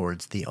leaning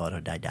towards the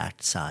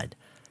autodidact side.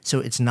 So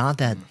it's not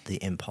that the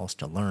impulse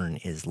to learn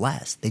is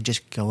less. They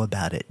just go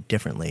about it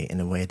differently in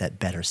a way that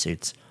better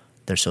suits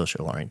their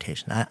social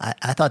orientation.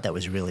 I thought that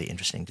was really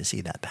interesting to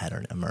see that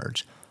pattern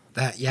emerge.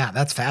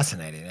 That's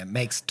fascinating. It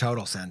makes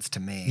total sense to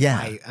me.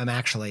 Yeah. I'm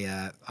actually,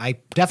 I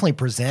definitely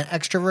present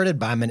extroverted,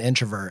 but I'm an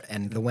introvert.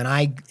 And when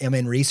I am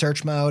in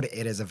research mode,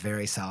 it is a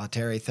very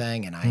solitary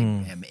thing. And I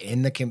am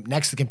in the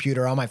next to the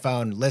computer on my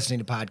phone, listening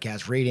to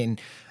podcasts, reading,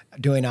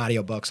 doing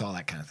audiobooks, all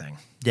that kind of thing.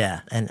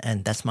 Yeah,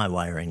 and that's my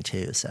wiring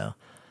too. So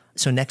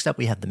next up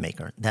we have the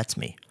maker. That's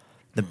me.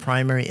 The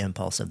primary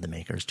impulse of the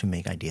maker is to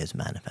make ideas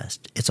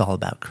manifest. It's all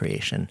about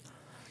creation.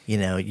 You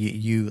know,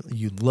 you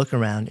look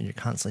around and you're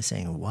constantly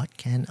saying, what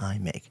can I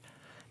make?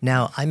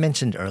 Now, I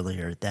mentioned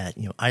earlier that,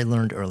 you know, I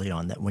learned early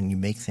on that when you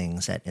make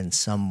things that in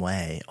some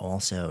way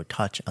also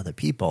touch other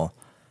people,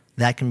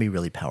 that can be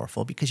really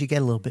powerful because you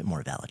get a little bit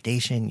more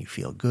validation. You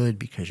feel good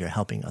because you're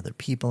helping other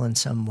people in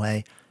some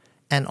way.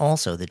 And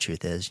also the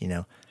truth is, you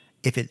know,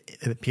 if it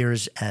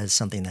appears as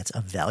something that's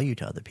of value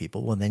to other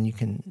people, well, then you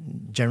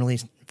can generally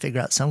figure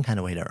out some kind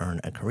of way to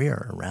earn a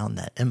career around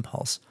that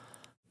impulse.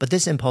 But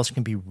this impulse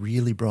can be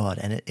really broad,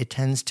 and it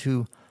tends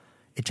to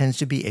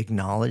be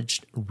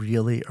acknowledged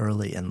really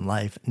early in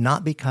life,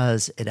 not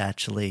because it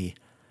actually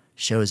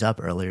shows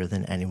up earlier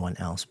than anyone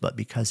else, but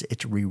because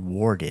it's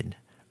rewarded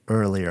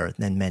earlier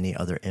than many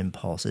other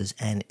impulses,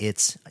 and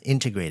it's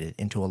integrated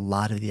into a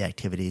lot of the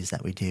activities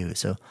that we do.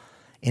 So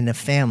in a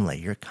family,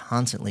 you're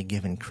constantly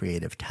given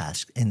creative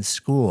tasks. In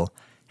school,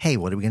 hey,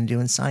 what are we going to do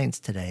in science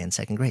today in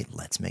second grade?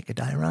 Let's make a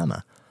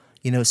diorama.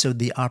 You know, so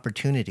the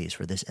opportunities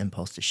for this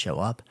impulse to show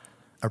up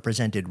are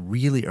presented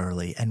really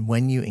early, and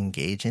when you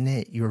engage in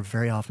it, you're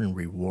very often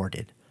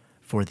rewarded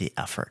for the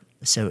effort.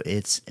 So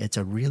it's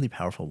a really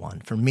powerful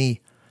one. For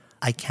me,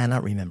 I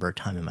cannot remember a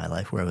time in my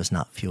life where I was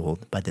not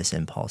fueled by this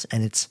impulse.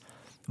 And it's,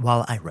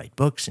 while I write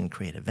books and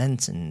create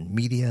events and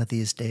media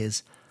these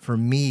days, for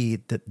me,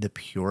 the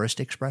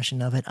purest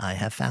expression of it I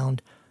have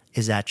found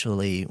is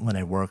actually when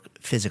I work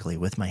physically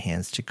with my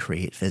hands to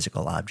create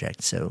physical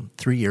objects. So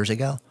 3 years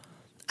ago,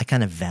 I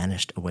kind of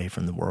vanished away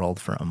from the world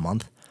for a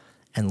month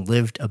and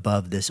lived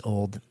above this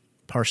old,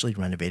 partially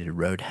renovated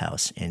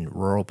roadhouse in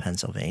rural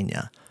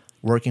Pennsylvania,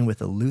 working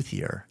with a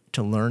luthier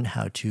to learn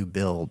how to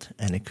build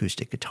an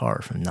acoustic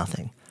guitar from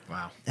nothing.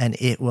 Wow. And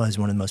it was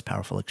one of the most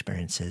powerful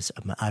experiences.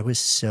 I was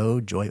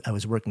so joyful. I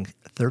was working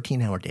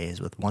 13-hour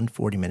days with one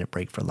 40-minute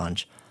break for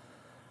lunch.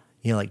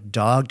 Like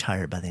dog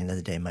tired by the end of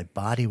the day. My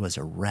body was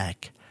a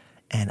wreck.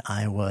 And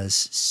I was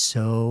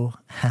so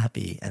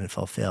happy and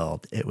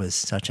fulfilled. It was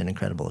such an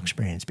incredible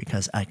experience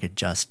because I could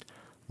just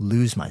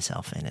lose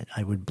myself in it.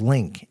 I would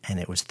blink and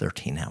it was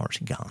 13 hours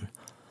gone.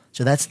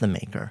 So that's the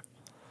maker.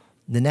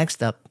 The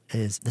next up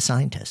is the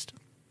scientist.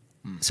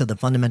 So the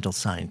fundamental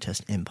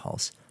scientist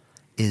impulse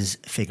is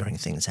figuring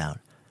things out.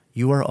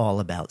 You are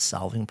all about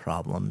solving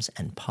problems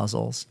and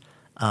puzzles,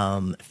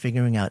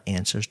 figuring out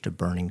answers to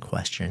burning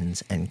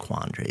questions and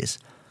quandaries.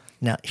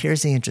 Now,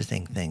 here's the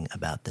interesting thing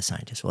about the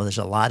scientist. Well, there's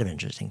a lot of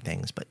interesting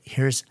things, but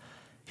here's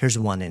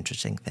one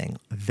interesting thing.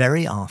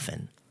 Very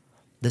often,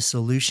 the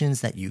solutions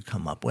that you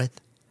come up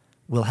with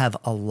will have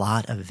a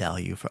lot of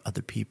value for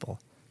other people.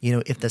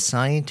 If the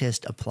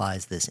scientist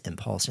applies this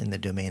impulse in the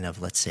domain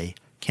of, let's say,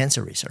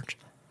 cancer research,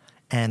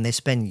 and they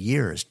spend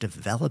years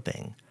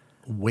developing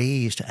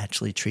ways to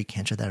actually treat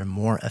cancer that are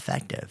more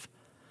effective,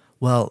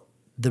 well,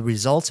 the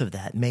results of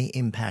that may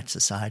impact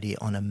society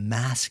on a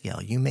mass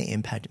scale. You may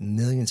impact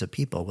millions of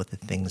people with the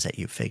things that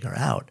you figure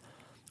out,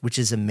 which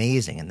is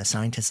amazing. And the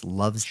scientist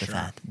loves the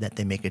fact that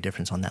they make a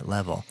difference on that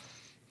level.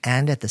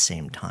 And at the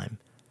same time,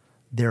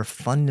 they're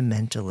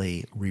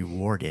fundamentally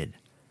rewarded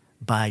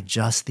by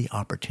just the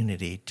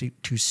opportunity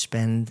to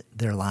spend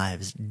their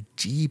lives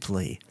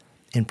deeply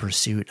in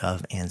pursuit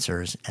of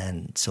answers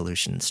and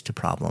solutions to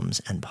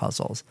problems and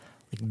puzzles.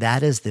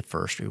 That is the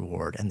first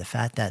reward. And the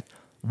fact that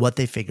what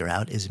they figure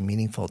out is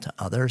meaningful to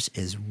others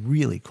is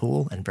really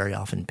cool and very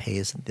often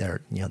pays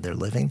their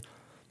living,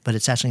 but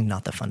it's actually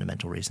not the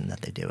fundamental reason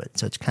that they do it.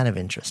 So it's kind of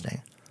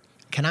interesting.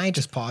 Can I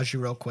just pause you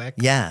real quick?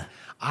 Yeah.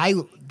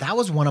 That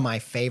was one of my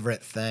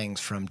favorite things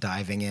from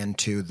diving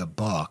into the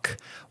book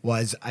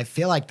was I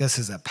feel like this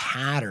is a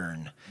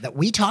pattern that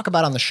we talk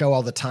about on the show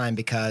all the time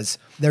because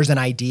there's an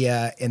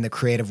idea in the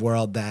creative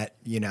world that,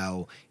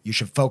 you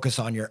should focus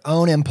on your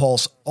own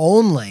impulse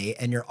only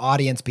and your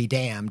audience be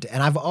damned.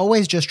 And I've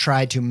always just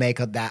tried to make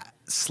that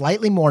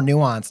slightly more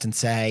nuanced and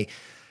say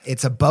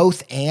it's a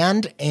both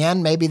and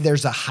maybe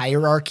there's a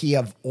hierarchy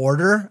of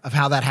order of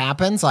how that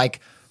happens. Like,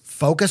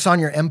 focus on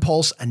your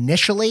impulse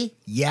initially.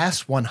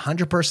 Yes,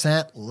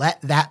 100%.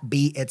 Let that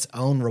be its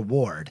own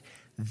reward.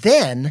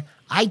 Then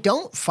I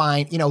don't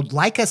find,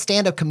 like a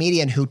stand-up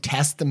comedian who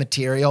tests the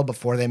material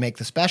before they make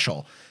the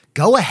special,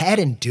 go ahead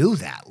and do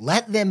that.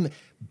 Let them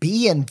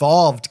be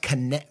involved.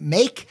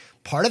 Make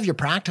part of your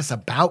practice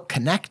about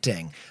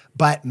connecting,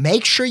 but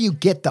make sure you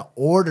get the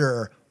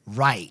order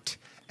right.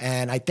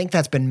 And I think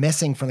that's been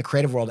missing from the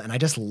creative world. And I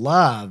just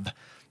love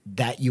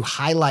that you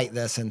highlight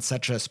this in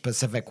such a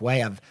specific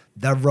way of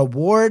the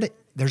reward.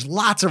 There's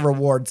lots of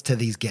rewards to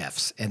these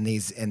gifts and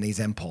these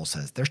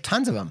impulses. There's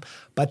tons of them.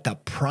 But the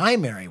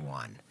primary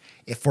one,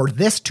 if for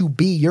this to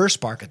be your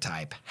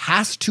Sparketype,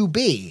 has to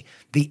be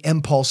the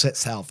impulse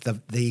itself,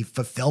 the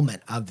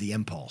fulfillment of the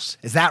impulse.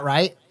 Is that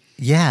right?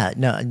 Yeah,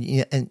 no,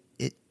 and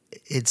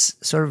it's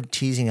sort of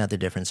teasing out the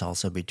difference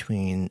also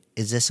between,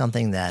 is this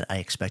something that I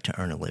expect to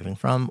earn a living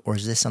from, or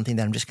is this something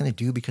that I'm just going to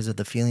do because of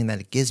the feeling that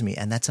it gives me?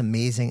 And that's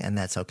amazing and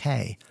that's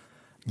okay.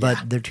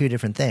 But they're two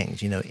different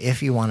things.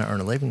 If you want to earn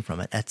a living from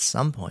it, at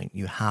some point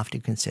you have to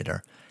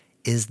consider,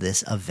 is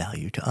this of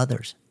value to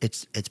others?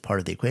 It's part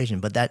of the equation.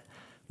 But that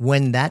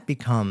when that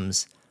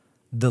becomes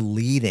the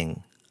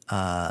leading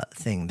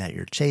thing that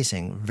you're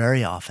chasing,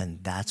 very often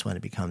that's when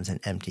it becomes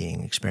an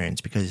emptying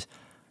experience because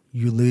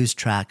you lose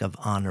track of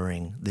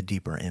honoring the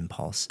deeper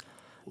impulse.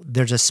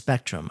 There's a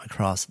spectrum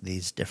across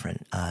these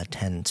different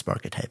 10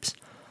 Sparketypes.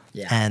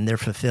 Yeah. And they're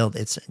fulfilled.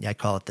 I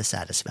call it the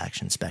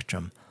satisfaction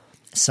spectrum.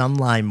 Some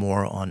lie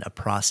more on a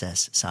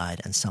process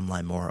side and some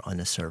lie more on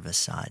a service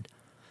side.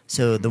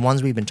 So the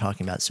ones we've been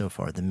talking about so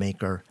far, the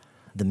maker,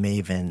 the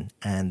maven,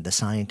 and the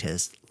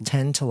scientist,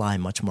 tend to lie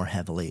much more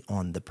heavily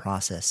on the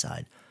process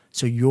side.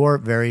 So you're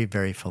very,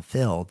 very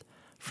fulfilled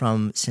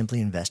from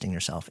simply investing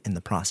yourself in the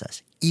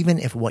process, even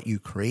if what you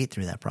create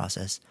through that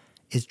process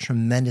is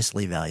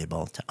tremendously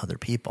valuable to other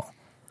people,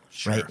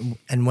 right?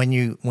 And when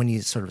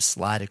you sort of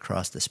slide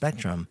across the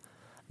spectrum,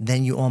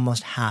 then you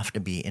almost have to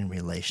be in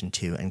relation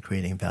to and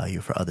creating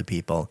value for other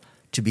people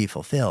to be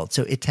fulfilled.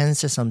 So it tends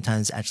to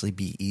sometimes actually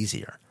be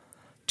easier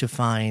to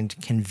find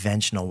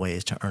conventional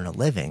ways to earn a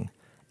living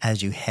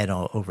as you head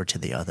over to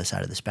the other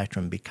side of the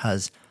spectrum,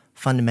 because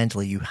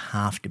fundamentally you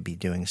have to be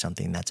doing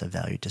something that's of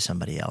value to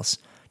somebody else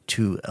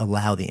to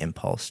allow the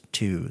impulse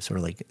to sort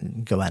of like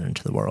go out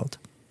into the world.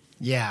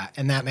 Yeah,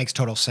 and that makes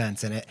total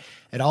sense. And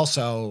it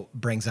also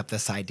brings up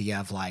this idea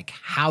of like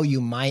how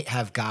you might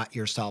have got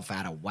yourself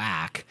out of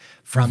whack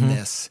from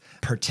this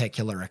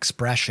particular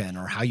expression,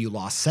 or how you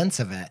lost sense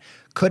of it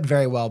could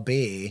very well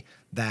be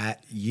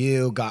that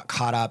you got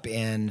caught up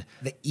in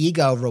the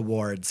ego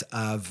rewards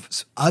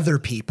of other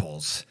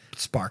people's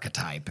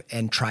Sparketype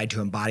and tried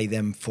to embody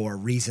them for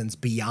reasons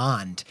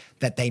beyond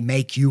that they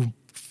make you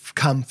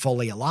come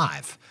fully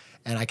alive.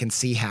 And I can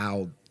see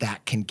how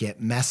that can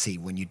get messy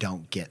when you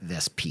don't get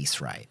this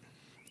piece right.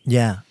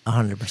 Yeah,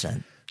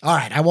 100%. All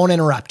right, I won't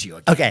interrupt you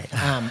again. Okay.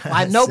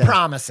 No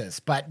promises,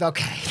 but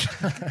okay.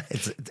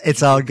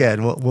 It's all good.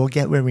 We'll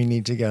get where we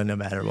need to go no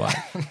matter what.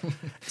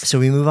 So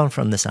we move on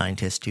from the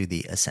scientist to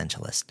the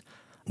essentialist.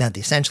 Now,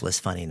 the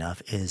essentialist, funny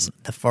enough, is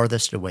the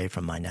farthest away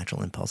from my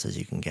natural impulses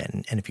you can get.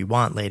 And if you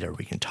want later,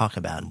 we can talk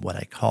about what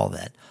I call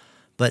that.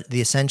 But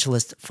the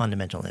essentialist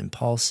fundamental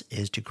impulse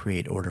is to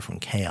create order from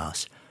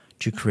chaos,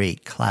 to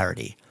create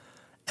clarity.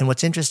 And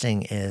what's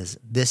interesting is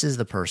this is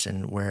the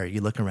person where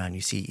you look around,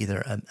 you see either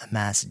a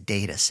mass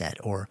data set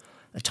or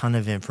a ton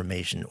of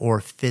information or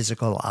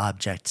physical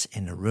objects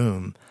in a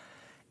room,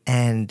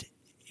 and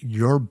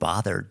you're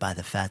bothered by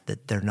the fact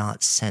that they're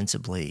not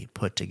sensibly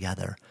put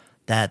together,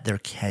 that they're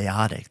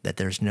chaotic, that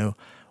there's no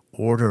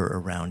order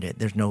around it,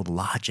 there's no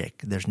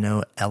logic, there's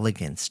no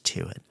elegance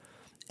to it.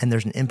 And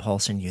there's an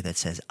impulse in you that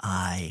says,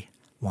 I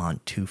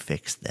want to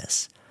fix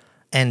this.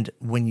 And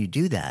when you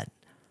do that,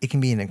 it can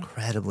be an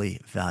incredibly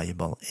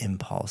valuable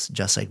impulse,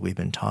 just like we've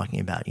been talking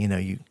about. You know,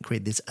 you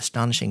create these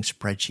astonishing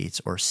spreadsheets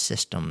or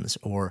systems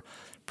or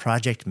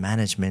project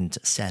management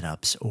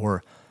setups,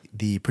 or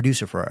the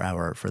producer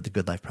for the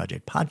Good Life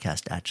Project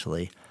podcast,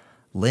 actually,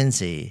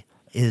 Lindsay,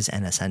 is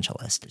an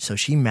essentialist. So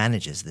she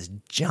manages this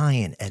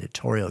giant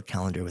editorial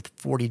calendar with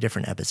 40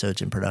 different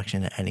episodes in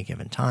production at any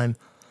given time,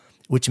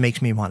 which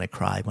makes me want to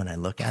cry when I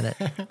look at it.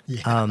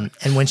 Yeah.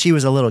 And when she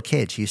was a little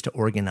kid, she used to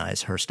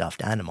organize her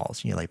stuffed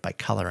animals, like by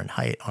color and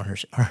height on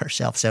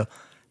herself. So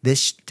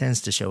this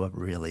tends to show up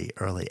really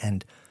early.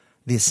 And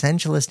the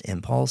essentialist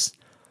impulse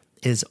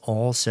is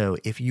also,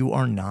 if you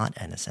are not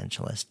an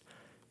essentialist,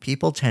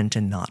 people tend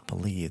to not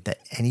believe that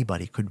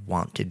anybody could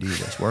want to do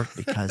this work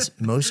because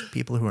most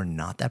people who are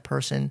not that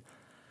person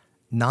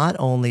not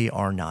only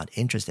are not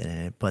interested in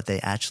it, but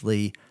they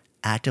actually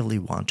actively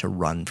want to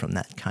run from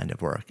that kind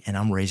of work. And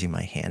I'm raising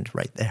my hand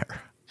right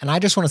there. And I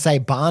just want to say,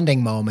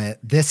 bonding moment,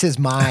 this is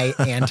my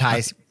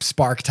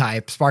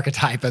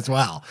anti-sparketype as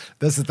well.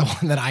 This is the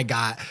one that I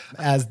got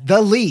as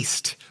the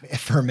least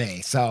for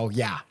me. So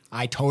yeah,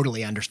 I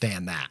totally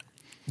understand that.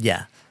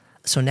 Yeah.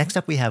 So next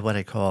up, we have what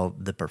I call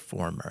the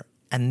performer.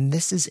 And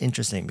this is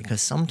interesting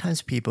because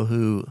sometimes people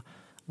who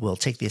will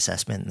take the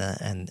assessment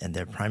and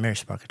their primary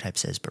sparketype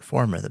says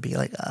performer, they'll be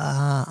like,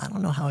 I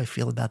don't know how I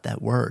feel about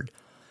that word.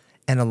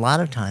 And a lot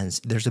of times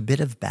there's a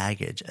bit of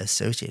baggage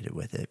associated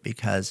with it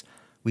because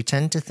we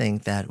tend to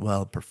think that,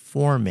 well,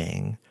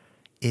 performing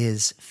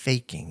is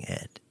faking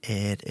it.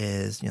 It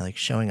is, like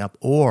showing up,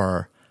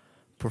 or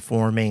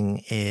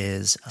performing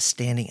is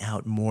standing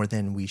out more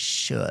than we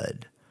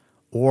should.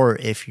 Or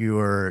if you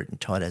were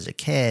taught as a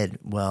kid,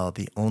 well,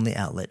 the only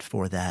outlet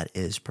for that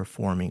is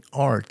performing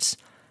arts,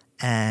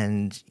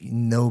 and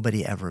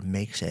nobody ever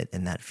makes it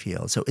in that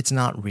field. So it's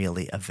not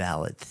really a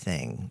valid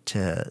thing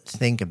to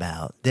think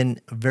about. Then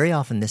very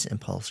often this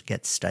impulse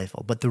gets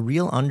stifled. But the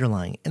real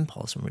underlying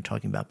impulse when we're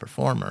talking about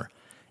performer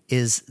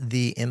is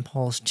the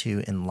impulse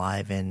to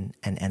enliven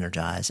and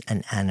energize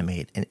and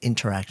animate an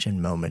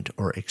interaction moment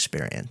or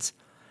experience.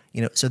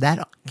 So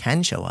that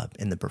can show up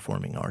in the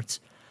performing arts,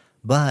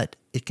 but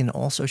it can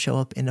also show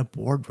up in a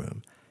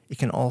boardroom. It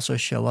can also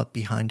show up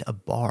behind a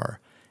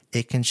bar.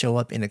 It can show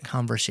up in a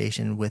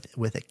conversation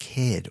with a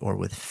kid or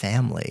with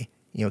family.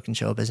 It can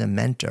show up as a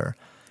mentor.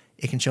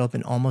 It can show up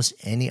in almost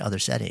any other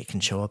setting. It can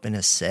show up in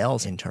a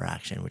sales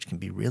interaction, which can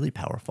be really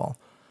powerful.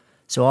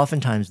 So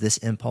oftentimes this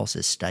impulse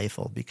is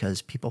stifled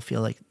because people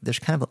feel like there's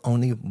kind of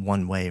only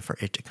one way for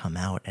it to come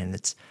out, and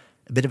it's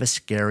a bit of a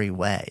scary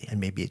way and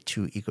maybe a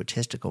too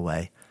egotistical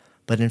way.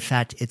 But in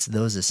fact, it's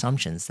those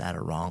assumptions that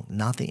are wrong,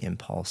 not the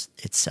impulse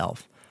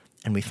itself.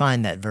 And we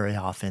find that very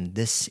often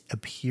this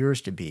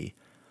appears to be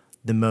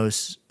the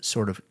most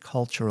sort of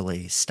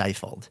culturally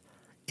stifled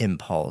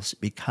impulse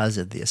because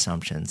of the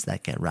assumptions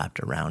that get wrapped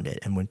around it.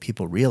 And when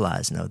people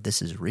realize, no,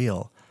 this is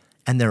real,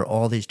 and there are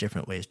all these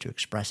different ways to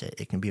express it,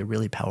 it can be a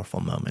really powerful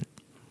moment.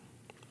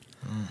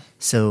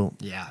 So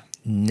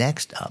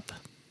next up,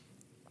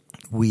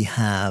 we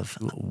have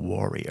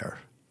warrior.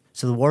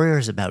 So the warrior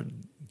is about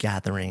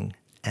gathering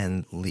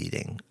and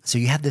leading. So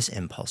you have this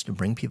impulse to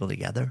bring people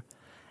together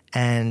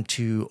and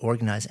to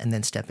organize and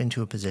then step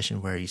into a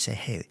position where you say,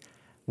 hey,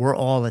 we're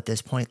all at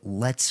this point,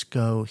 let's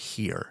go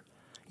here.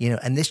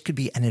 And this could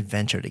be an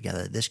adventure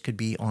together. This could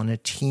be on a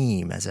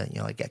team as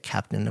like a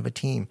captain of a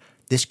team.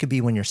 This could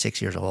be when you're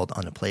 6 years old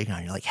on a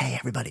playground. You're like, hey,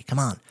 everybody, come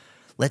on.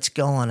 Let's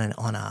go on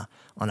a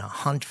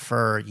hunt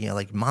for,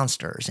 like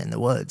monsters in the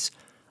woods.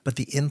 But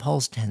the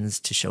impulse tends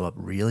to show up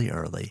really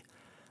early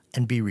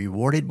and be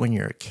rewarded when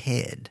you're a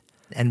kid,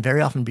 and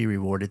very often be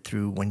rewarded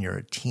through when you're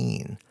a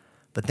teen.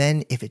 But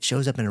then if it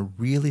shows up in a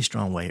really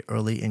strong way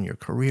early in your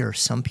career,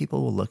 some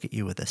people will look at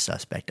you with a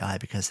suspect eye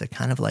because they're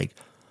kind of like,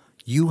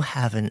 you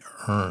haven't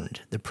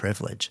earned the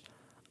privilege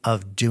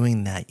of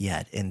doing that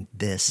yet in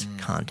this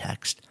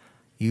context.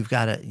 You've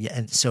got to,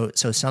 and so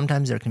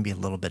sometimes there can be a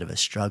little bit of a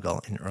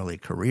struggle in early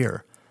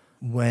career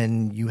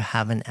when you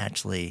haven't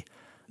actually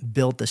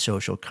built the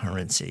social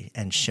currency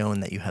and shown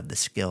that you have the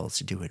skills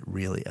to do it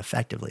really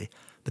effectively.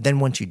 But then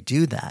once you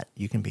do that,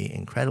 you can be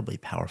incredibly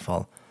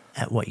powerful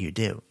at what you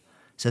do.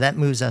 So that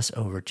moves us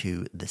over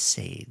to the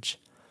sage.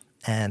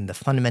 And the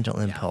fundamental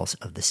impulse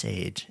of the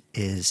sage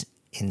is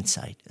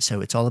insight.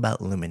 So it's all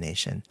about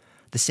illumination.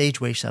 The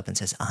sage wakes up and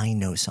says, I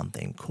know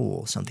something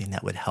cool, something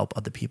that would help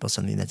other people,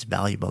 something that's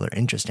valuable or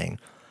interesting,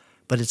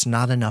 but it's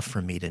not enough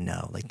for me to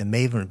know. Like the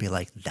maven would be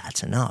like,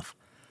 that's enough.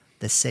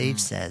 The sage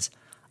says,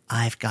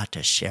 I've got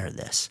to share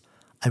this.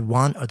 I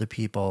want other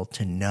people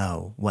to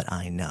know what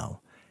I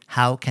know.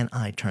 How can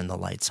I turn the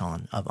lights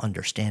on of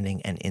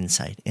understanding and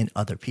insight in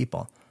other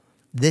people?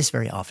 This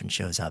very often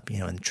shows up,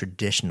 in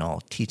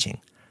traditional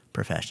teaching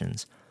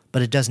professions,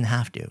 but it doesn't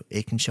have to.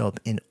 It can show up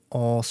in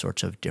all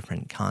sorts of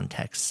different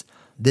contexts.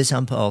 This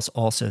impulse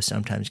also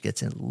sometimes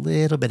gets in a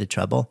little bit of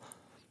trouble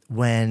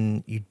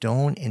when you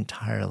don't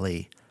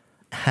entirely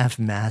have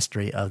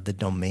mastery of the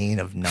domain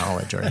of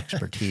knowledge or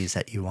expertise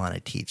that you want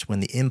to teach, when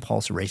the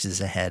impulse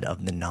races ahead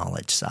of the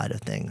knowledge side of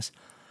things.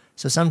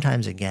 So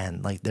sometimes,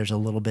 again, like there's a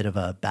little bit of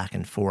a back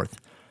and forth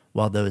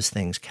while those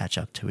things catch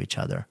up to each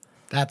other.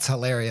 That's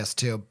hilarious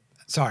too.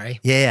 Sorry.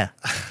 Yeah.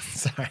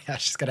 Sorry, I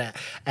was just going to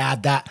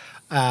add that.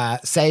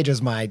 Sage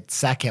is my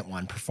second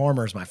one.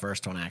 Performer is my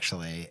first one,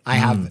 actually. I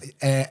have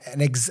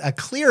a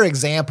clear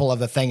example of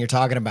the thing you're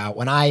talking about.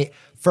 When I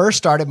first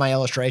started my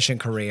illustration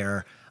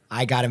career,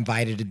 I got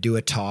invited to do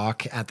a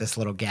talk at this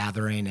little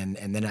gathering,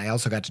 and then I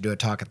also got to do a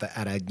talk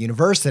at a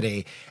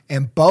university,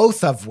 and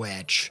both of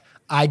which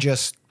I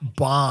just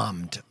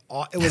bombed.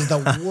 It was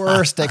the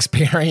worst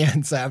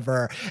experience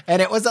ever.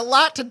 And it was a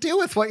lot to do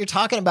with what you're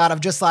talking about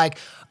of just like,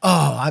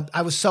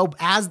 I was so,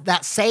 as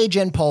that sage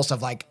impulse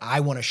of like,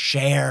 I want to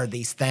share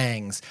these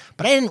things,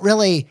 but I didn't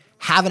really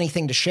have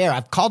anything to share.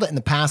 I've called it in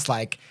the past,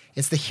 like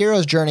it's the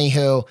hero's journey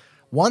who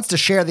wants to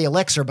share the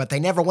elixir, but they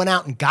never went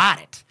out and got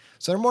it.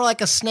 So they're more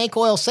like a snake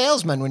oil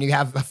salesman when you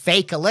have a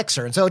fake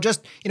elixir. And so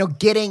just,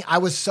 I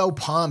was so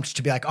pumped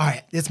to be like, all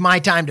right, it's my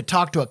time to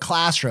talk to a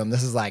classroom.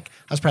 This is like,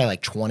 I was probably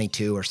like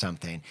 22 or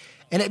something.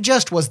 And it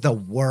just was the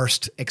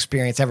worst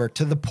experience ever,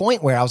 to the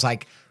point where I was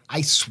like,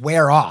 I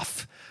swear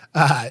off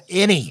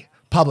any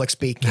public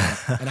speaking.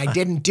 And I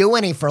didn't do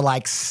any for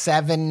like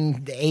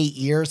 7 to 8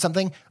 years,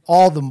 something,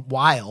 all the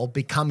while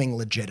becoming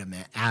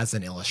legitimate as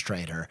an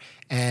illustrator.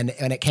 And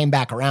when it came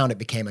back around, it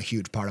became a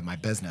huge part of my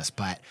business.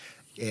 But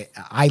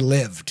I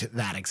lived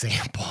that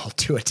example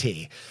to a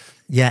T.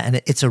 Yeah,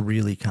 and it's a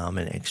really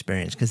common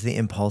experience because the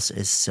impulse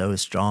is so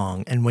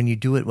strong. And when you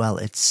do it well,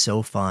 it's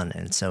so fun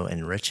and so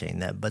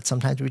enriching. But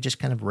sometimes we just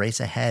kind of race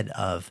ahead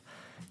of,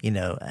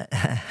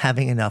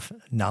 having enough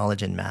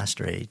knowledge and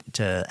mastery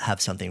to have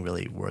something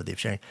really worthy of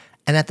sharing.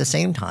 And at the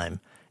same time,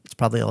 it's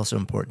probably also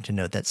important to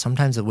note that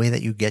sometimes the way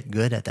that you get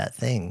good at that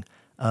thing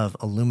of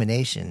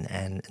illumination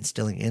and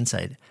instilling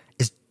insight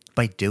is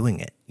by doing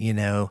it.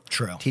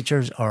 True.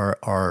 Teachers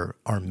are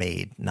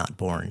made, not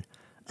born.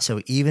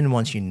 So even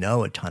once you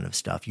know a ton of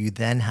stuff, you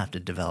then have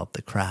to develop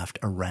the craft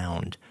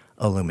around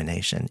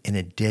illumination in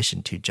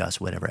addition to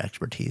just whatever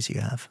expertise you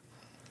have.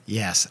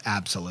 Yes,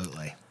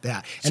 absolutely.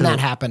 Yeah. And that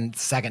happened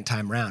second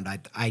time round.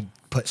 I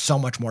put so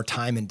much more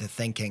time into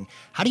thinking,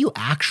 how do you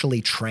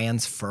actually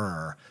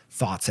transfer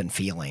thoughts and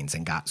feelings,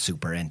 and got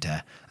super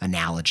into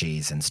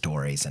analogies and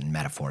stories and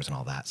metaphors and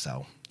all that.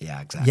 So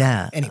yeah, exactly.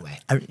 Yeah. Anyway.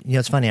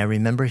 It's funny. I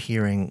remember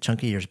hearing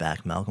chunky years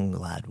back, Malcolm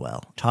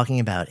Gladwell talking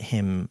about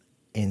him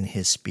in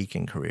his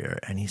speaking career.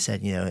 And he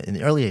said, in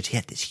the early days, he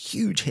had these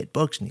huge hit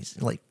books, and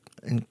he's like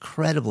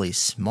incredibly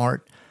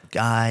smart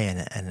guy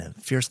and a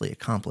fiercely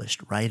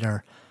accomplished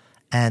writer.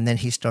 And then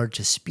he started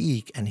to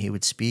speak, and he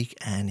would speak,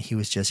 and he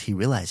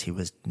realized he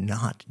was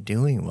not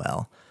doing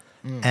well.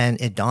 And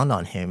it dawned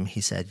on him,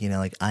 he said,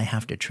 I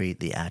have to treat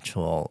the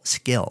actual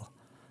skill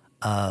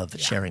of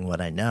sharing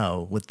what I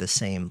know with the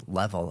same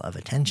level of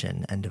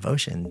attention and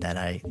devotion that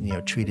I,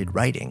 treated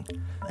writing.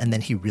 And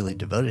then he really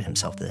devoted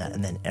himself to that,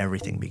 and then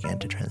everything began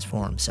to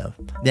transform. So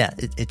yeah,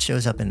 it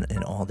shows up in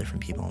all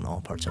different people in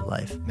all parts of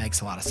life. Makes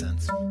a lot of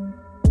sense.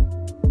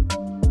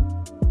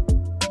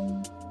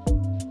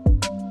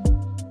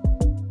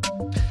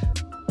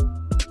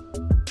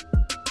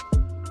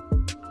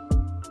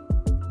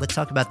 Let's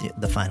talk about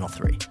the final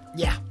three.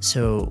 Yeah.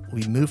 So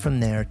we move from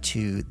there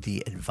to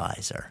the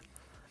advisor.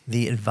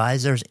 The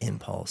advisor's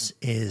impulse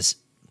is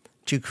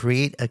to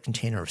create a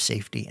container of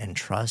safety and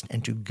trust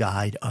and to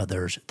guide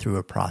others through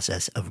a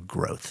process of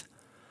growth.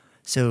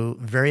 So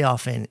very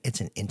often it's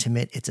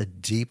a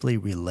deeply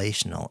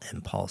relational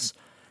impulse,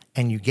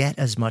 and you get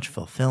as much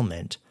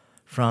fulfillment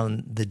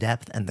from the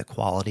depth and the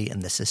quality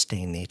and the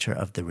sustained nature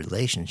of the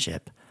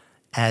relationship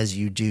as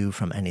you do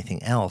from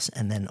anything else,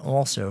 and then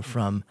also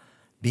from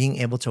being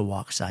able to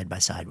walk side by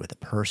side with a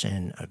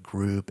person, a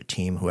group, a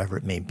team, whoever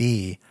it may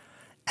be,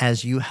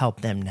 as you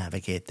help them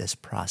navigate this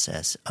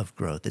process of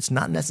growth. It's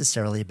not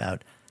necessarily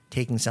about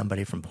taking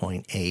somebody from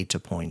point A to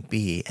point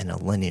B in a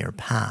linear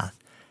path.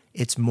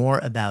 It's more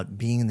about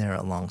being there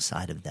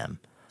alongside of them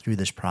through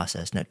this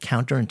process. Now,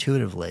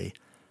 counterintuitively,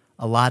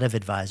 a lot of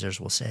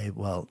advisors will say,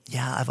 well,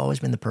 yeah, I've always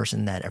been the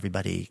person that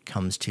everybody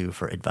comes to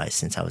for advice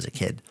since I was a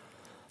kid.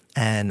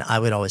 And I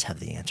would always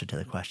have the answer to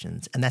the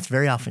questions. And that's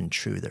very often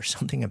true. There's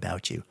something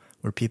about you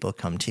where people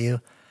come to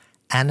you.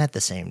 And at the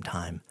same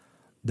time,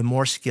 the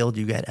more skilled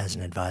you get as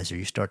an advisor,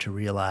 you start to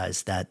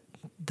realize that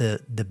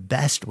the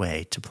best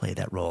way to play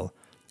that role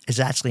is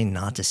actually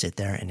not to sit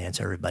there and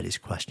answer everybody's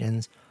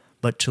questions,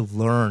 but to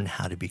learn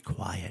how to be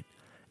quiet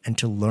and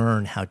to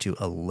learn how to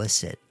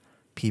elicit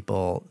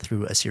people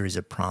through a series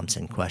of prompts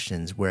and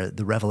questions where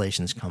the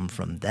revelations come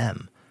from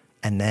them,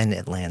 and then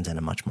it lands in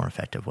a much more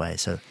effective way.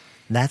 So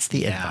that's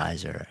the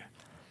advisor.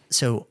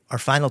 So our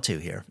final two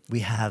here, we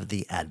have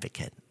the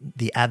advocate.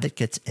 The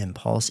advocate's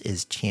impulse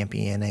is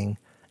championing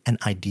an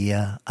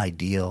idea,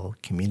 ideal,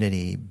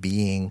 community,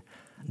 being.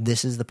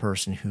 This is the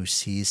person who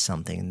sees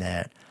something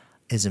that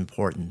is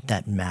important,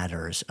 that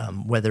matters,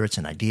 whether it's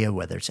an idea,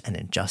 whether it's an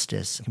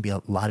injustice. It can be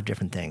a lot of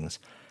different things.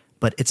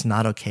 But it's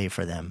not okay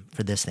for them,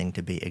 for this thing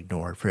to be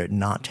ignored, for it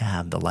not to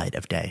have the light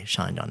of day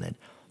shined on it.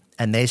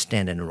 And they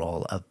stand in a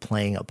role of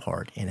playing a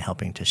part in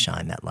helping to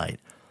shine that light.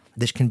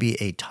 This can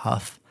be a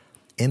tough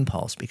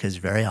impulse because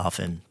very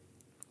often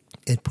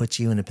it puts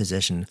you in a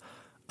position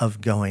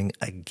of going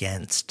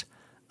against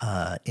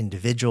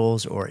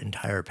individuals or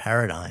entire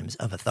paradigms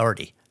of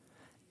authority.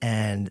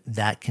 And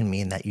that can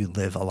mean that you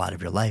live a lot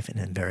of your life in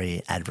a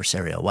very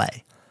adversarial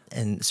way.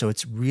 And so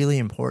it's really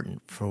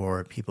important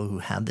for people who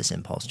have this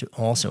impulse to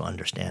also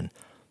understand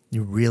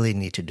you really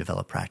need to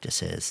develop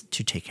practices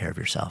to take care of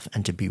yourself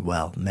and to be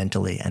well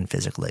mentally and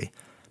physically,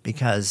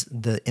 because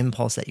the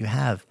impulse that you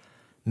have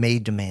may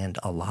demand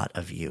a lot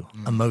of you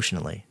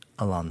emotionally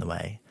along the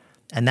way.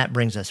 And that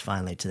brings us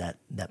finally to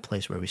that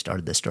place where we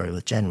started this story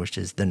with Jen, which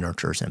is the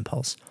nurturer's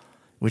impulse,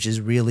 which is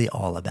really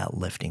all about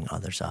lifting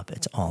others up.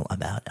 It's all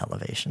about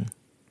elevation.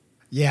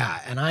 Yeah,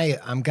 and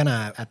I'm going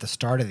to, at the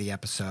start of the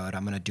episode,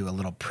 I'm going to do a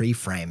little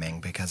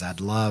pre-framing because I'd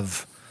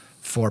love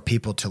for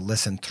people to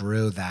listen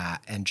through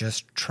that and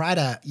just try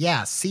to,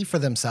 see for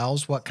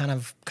themselves what kind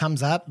of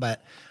comes up.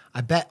 But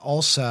I bet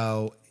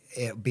also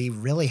it'd be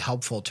really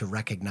helpful to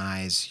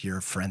recognize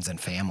your friends and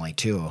family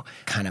too,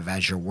 kind of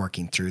as you're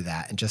working through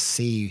that, and just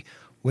see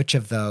which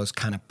of those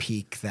kind of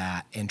pique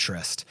that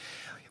interest.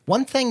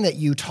 One thing that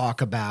you talk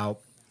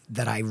about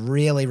that I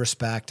really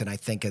respect and I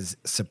think is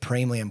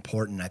supremely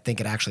important, I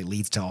think it actually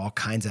leads to all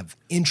kinds of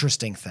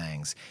interesting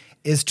things,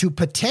 is to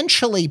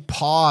potentially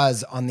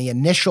pause on the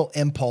initial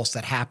impulse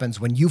that happens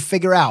when you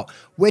figure out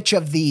which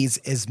of these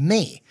is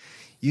me.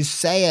 You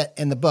say it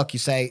in the book, you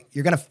say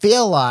you're going to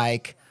feel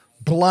like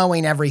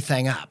blowing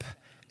everything up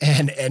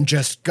and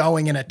just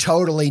going in a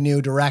totally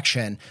new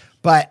direction,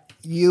 but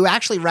you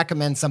actually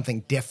recommend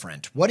something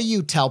different. What do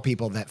you tell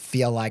people that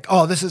feel like,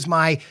 oh, this is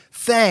my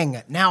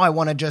thing, now I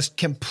want to just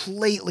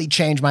completely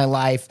change my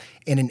life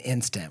in an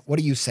instant? What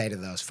do you say to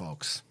those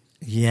folks?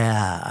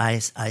 Yeah, I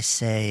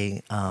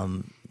say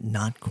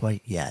not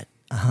quite yet.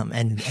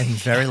 And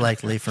very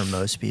likely for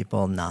most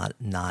people, not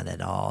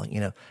at all.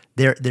 You know,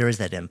 there is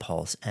that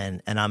impulse,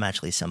 and I'm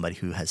actually somebody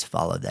who has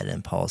followed that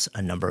impulse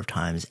a number of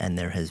times, and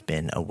there has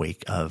been a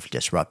wake of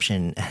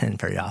disruption and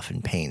very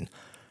often pain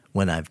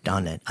when I've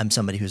done it. I'm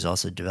somebody who's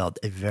also developed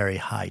a very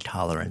high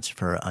tolerance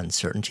for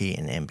uncertainty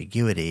and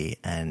ambiguity,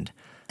 and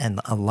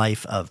a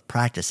life of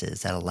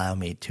practices that allow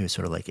me to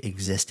sort of like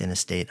exist in a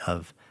state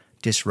of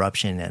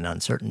disruption and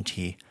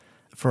uncertainty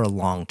for a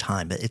long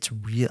time. But it's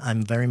real.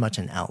 I'm very much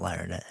an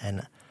outlier,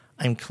 and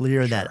I'm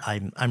clear that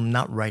I'm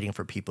not writing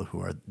for people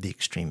who are the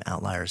extreme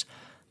outliers.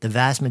 The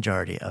vast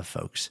majority of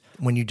folks,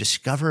 when you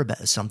discover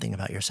something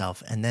about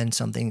yourself, and then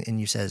something in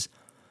you says,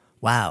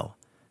 "Wow,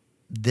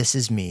 this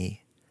is me.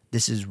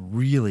 This is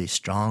really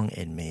strong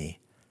in me,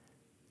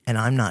 and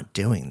I'm not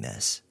doing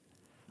this."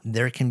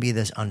 There can be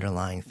this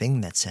underlying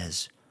thing that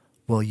says,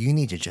 well, you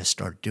need to just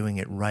start doing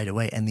it right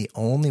away. And the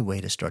only way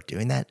to start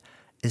doing that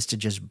is to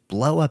just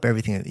blow up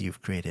everything that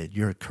you've created,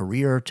 your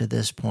career to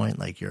this point,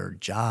 like your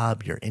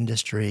job, your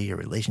industry, your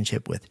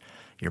relationship with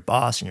your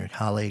boss and your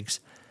colleagues,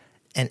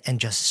 and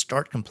just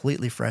start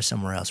completely fresh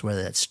somewhere else,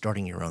 whether that's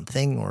starting your own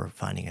thing or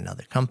finding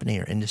another company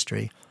or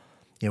industry.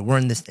 You know, we're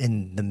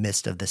in the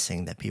midst of this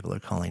thing that people are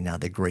calling now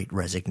the Great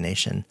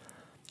Resignation.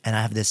 And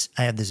I have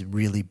this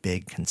really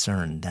big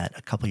concern that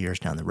a couple years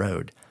down the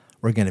road,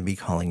 we're going to be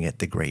calling it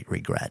the Great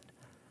Regret,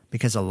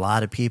 because a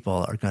lot of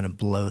people are going to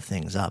blow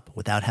things up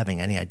without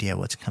having any idea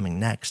what's coming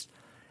next.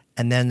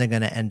 And then they're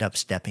going to end up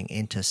stepping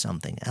into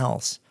something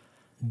else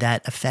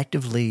that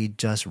effectively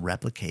just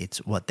replicates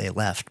what they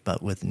left,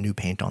 but with new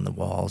paint on the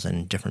walls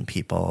and different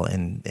people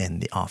in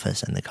the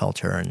office and the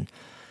culture.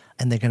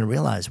 And they're going to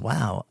realize,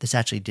 wow, this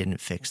actually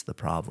didn't fix the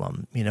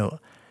problem. You know,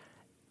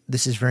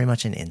 this is very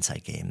much an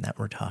insight game that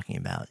we're talking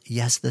about.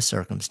 Yes, the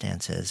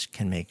circumstances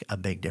can make a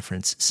big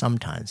difference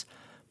sometimes,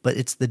 but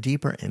it's the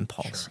deeper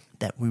impulse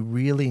that we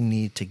really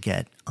need to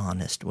get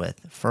honest with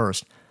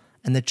first.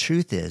 And the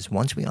truth is,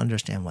 once we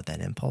understand what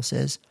that impulse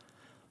is,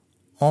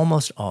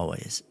 almost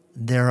always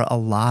there are a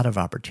lot of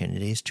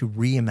opportunities to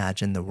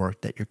reimagine the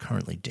work that you're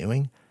currently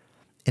doing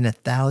in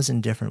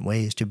 1,000 different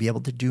ways to be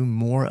able to do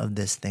more of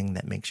this thing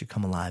that makes you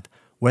come alive,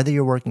 whether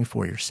you're working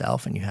for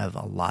yourself and you have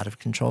a lot of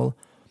control,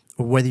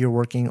 or whether you're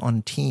working on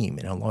a team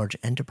in a large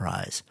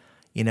enterprise,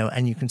 you know,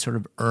 and you can sort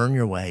of earn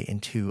your way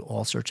into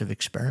all sorts of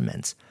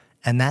experiments.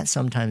 And that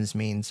sometimes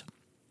means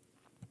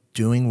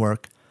doing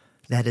work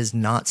that is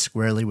not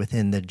squarely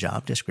within the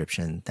job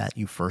description that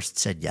you first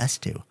said yes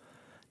to.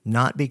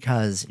 not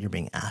because you're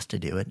being asked to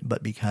do it,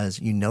 but because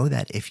you know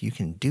that if you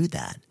can do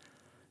that,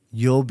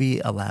 you'll be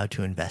allowed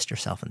to invest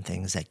yourself in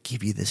things that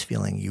give you this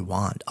feeling you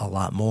want a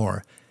lot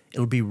more.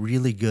 It'll be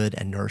really good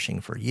and nourishing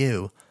for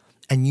you.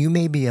 And you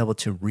may be able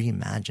to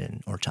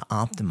reimagine or to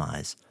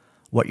optimize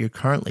what you're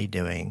currently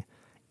doing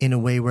in a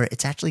way where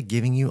it's actually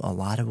giving you a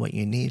lot of what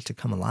you need to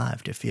come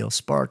alive, to feel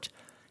sparked.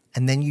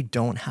 And then you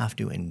don't have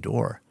to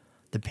endure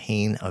the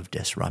pain of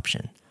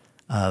disruption,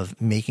 of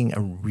making a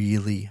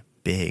really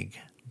big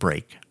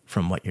break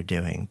from what you're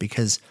doing.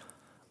 Because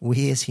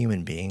we as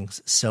human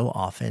beings, so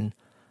often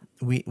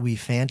we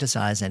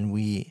fantasize and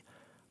we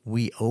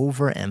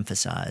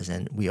overemphasize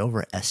and we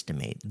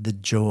overestimate the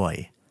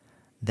joy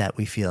that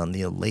we feel and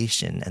the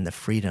elation and the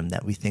freedom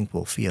that we think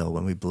we'll feel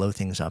when we blow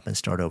things up and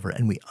start over.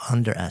 And we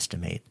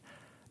underestimate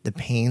the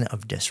pain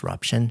of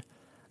disruption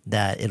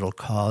that it'll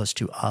cause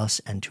to us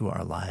and to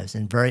our lives.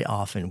 And very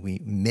often we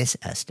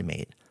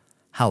misestimate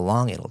how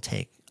long it'll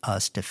take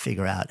us to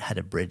figure out how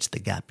to bridge the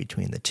gap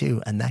between the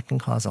two. And that can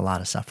cause a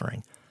lot of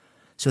suffering.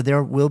 So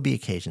there will be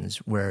occasions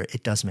where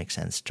it does make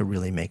sense to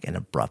really make an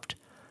abrupt,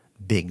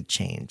 big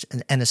change.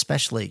 And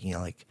especially,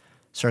 like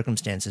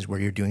circumstances where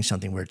you're doing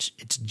something where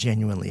it's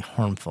genuinely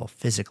harmful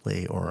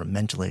physically or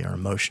mentally or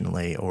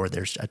emotionally, or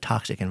there's a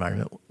toxic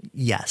environment.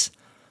 Yes,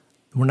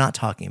 we're not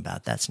talking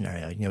about that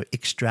scenario.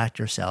 Extract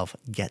yourself,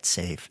 get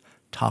safe,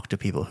 talk to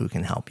people who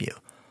can help you.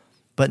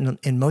 But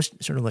in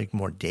most sort of like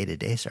more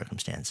day-to-day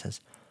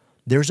circumstances,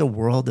 there's a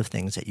world of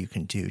things that you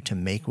can do to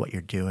make what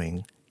you're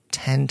doing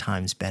 10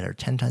 times better,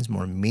 10 times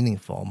more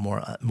meaningful,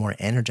 more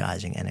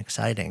energizing and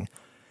exciting,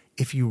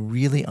 if you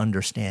really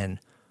understand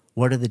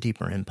what are the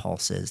deeper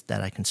impulses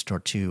that I can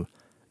start to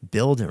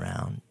build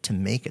around to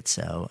make it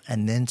so,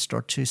 and then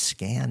start to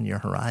scan your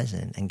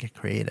horizon and get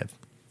creative.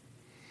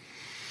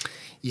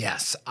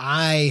 Yes,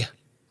 I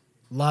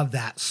love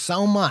that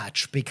so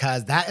much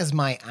because that is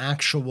my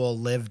actual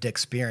lived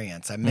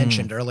experience. I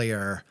mentioned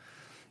earlier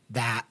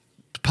that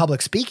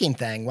public speaking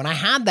thing. When I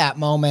had that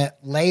moment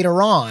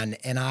later on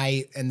and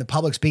the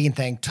public speaking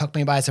thing took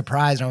me by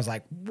surprise and I was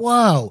like,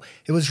 whoa,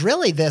 it was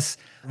really this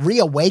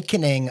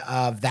reawakening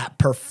of that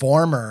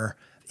performer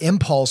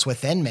impulse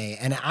within me.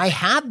 And I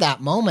had that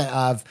moment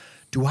of,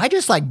 do I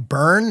just like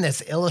burn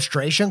this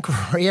illustration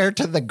career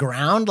to the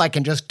ground?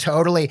 And just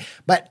totally,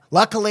 but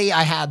luckily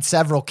I had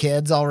several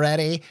kids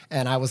already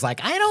and I was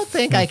like, I don't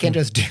think I can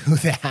just do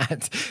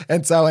that.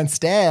 And so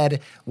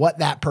instead, what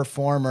that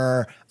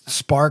performer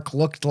spark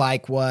looked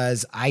like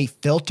was I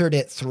filtered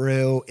it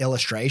through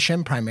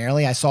illustration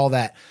primarily. I saw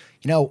that,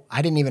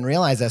 I didn't even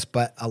realize this,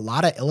 but a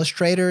lot of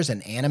illustrators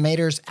and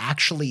animators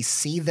actually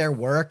see their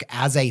work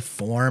as a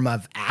form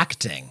of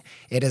acting.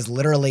 It is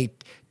literally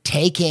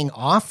taking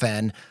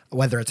often,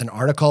 whether it's an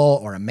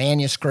article or a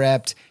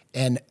manuscript,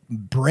 and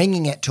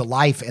bringing it to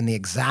life in the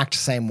exact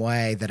same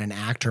way that an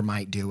actor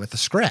might do with a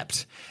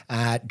script,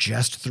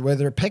 just through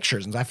their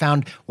pictures. And so I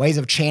found ways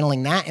of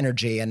channeling that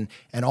energy and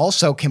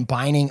also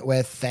combining it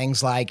with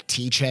things like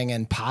teaching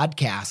and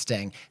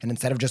podcasting. And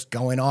instead of just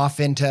going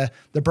off into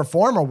the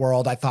performer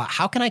world, I thought,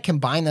 how can I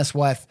combine this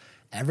with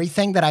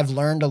everything that I've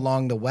learned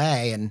along the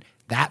way? And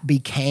that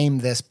became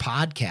this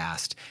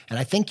podcast. And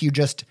I think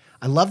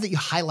I love that you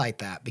highlight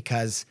that,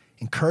 because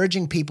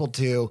encouraging people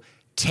to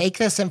take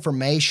this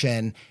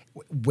information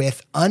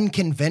with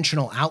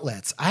unconventional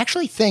outlets, I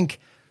actually think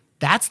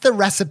that's the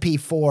recipe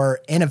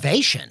for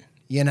innovation.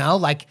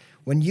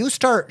 When you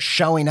start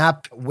showing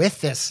up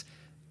with this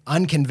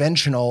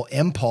unconventional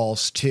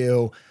impulse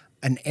to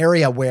an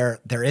area where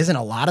there isn't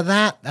a lot of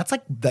that, that's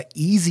like the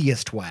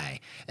easiest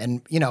way.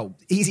 And,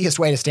 easiest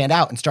way to stand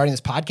out. And starting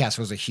this podcast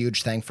was a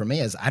huge thing for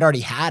me, as I'd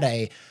already had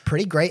a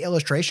pretty great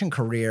illustration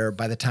career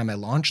by the time I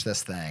launched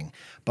this thing.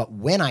 But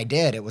when I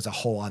did, it was a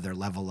whole other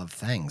level of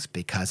things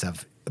because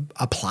of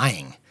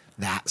applying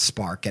that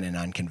spark in an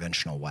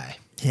unconventional way.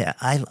 Yeah,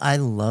 I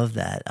love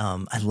that.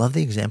 I love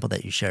the example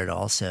that you shared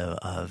also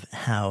of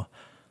how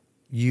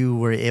you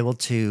were able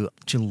to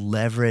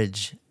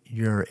leverage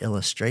your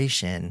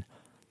illustration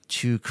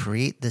to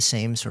create the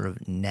same sort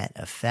of net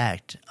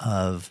effect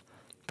of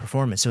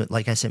performance. So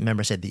like I said,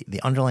 remember I said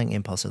the underlying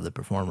impulse of the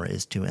performer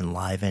is to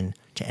enliven,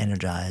 to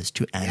energize,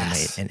 to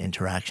animate an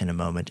interaction, a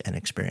moment, an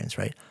experience,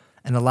 right?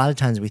 And a lot of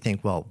times we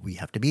think, well, we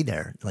have to be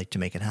there to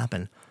make it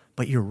happen.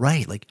 But you're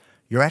right.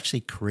 You're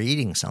actually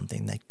creating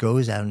something that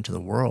goes out into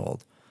the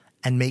world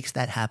and makes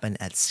that happen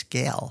at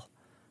scale,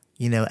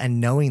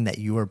 and knowing that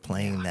you are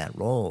playing that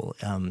role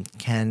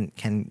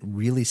can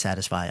really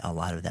satisfy a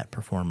lot of that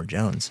performer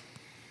Jones.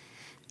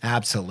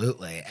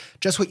 Absolutely.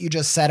 Just what you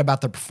just said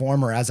about the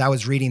performer, as I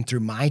was reading through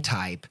my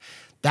type,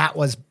 that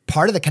was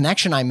part of the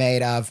connection I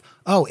made of,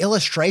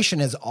 illustration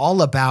is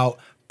all about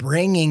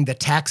bringing the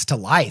text to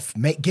life,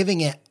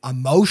 giving it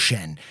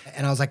emotion.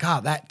 And I was like,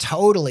 that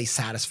totally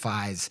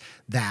satisfies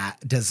that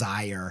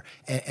desire.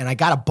 And I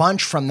got a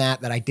bunch from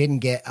that I didn't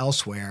get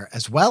elsewhere,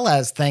 as well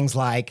as things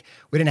like,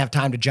 we didn't have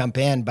time to jump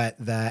in, but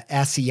the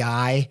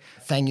SEI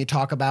thing you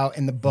talk about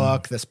in the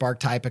book, the Spark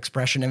Type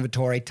Expression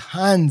Inventory,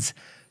 tons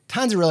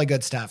of really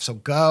good stuff. So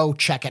go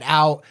check it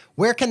out.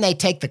 Where can they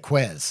take the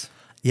quiz?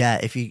 Yeah,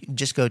 if you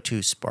just go to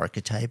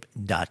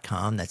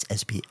sparketype.com, that's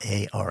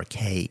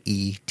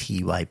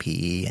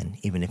SPARKETYPE, and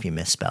even if you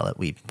misspell it,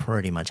 we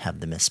pretty much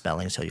have the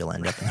misspelling, so you'll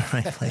end up in the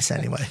right place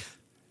anyway.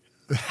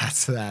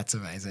 That's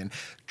amazing.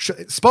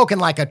 Spoken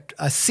like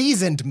a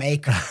seasoned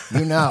maker,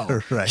 you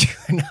know. Right.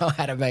 You know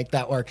how to make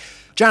that work.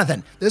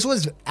 Jonathan, this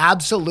was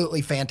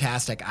absolutely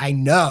fantastic. I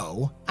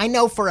know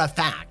for a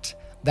fact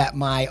that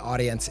my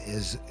audience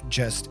is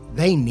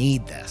they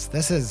need this.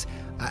 This is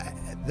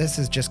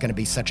just going to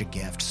be such a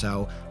gift.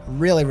 So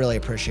really, really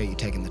appreciate you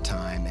taking the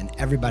time, and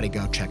everybody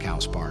go check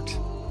out Sparked.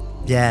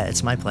 Yeah,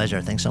 it's my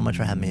pleasure. Thanks so much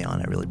for having me on.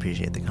 I really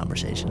appreciate the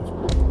conversation.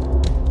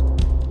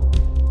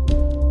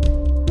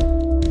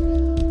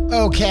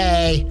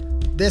 Okay,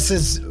 this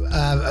is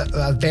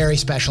a very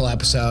special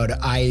episode.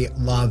 I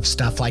love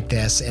stuff like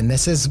this, and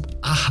this is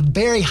a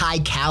very high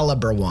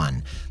caliber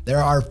one.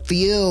 There are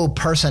few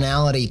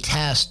personality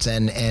tests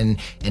and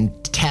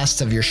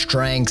tests of your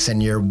strengths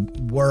and your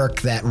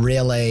work that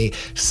really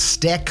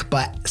stick.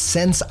 But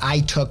since I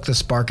took the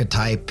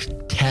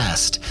Sparketype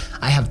test,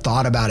 I have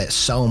thought about it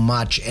so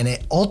much, and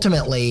it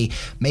ultimately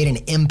made an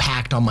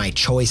impact on my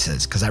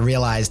choices because I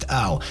realized,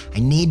 I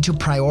need to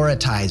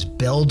prioritize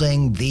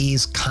building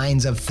these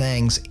kinds of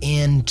things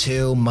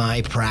into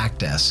my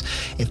practice.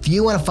 If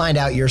you want to find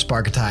out your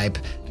Sparketype,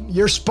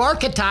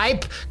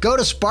 go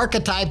to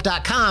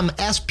sparketype.com,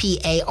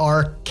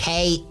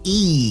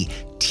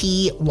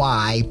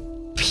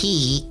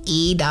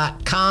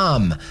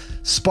 SPARKETYPE.com,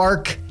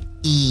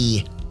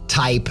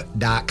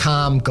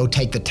 sparketype.com. Go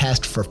take the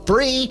test for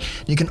free.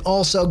 You can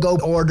also go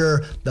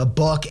order the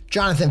book.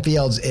 Jonathan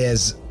Fields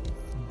is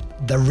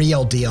the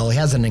real deal. He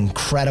has an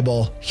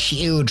incredible,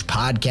 huge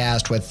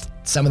podcast with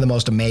some of the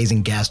most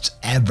amazing guests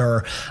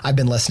ever. I've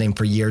been listening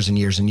for years and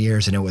years and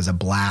years, and it was a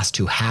blast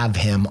to have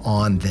him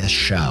on this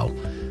show.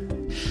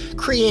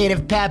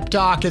 Creative Pep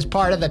Talk is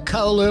part of the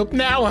Co-Loop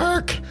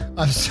Network.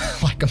 I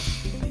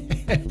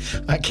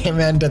came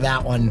into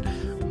that one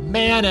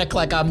manic,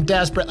 like I'm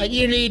desperate. Like,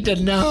 you need to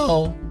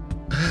know.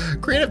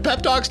 Creative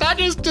Pep Talk's not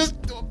just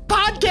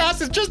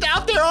podcast. It's just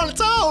out there on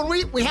its own.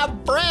 We have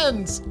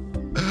friends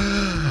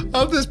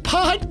of this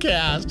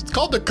podcast. It's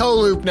called the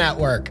Co-Loop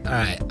Network. All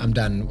right, I'm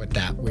done with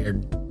that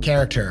weird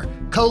character.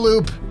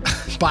 Co-Loop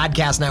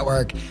Podcast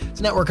Network. It's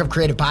a network of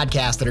creative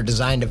podcasts that are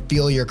designed to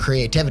fuel your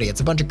creativity.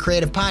 It's a bunch of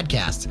creative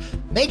podcasts.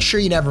 Make sure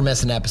you never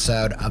miss an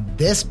episode of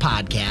this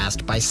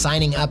podcast by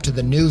signing up to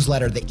the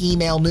newsletter, the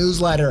email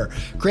newsletter,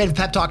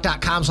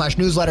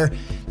 creativepeptalk.com/newsletter.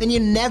 Then you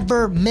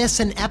never miss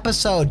an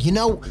episode. You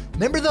know,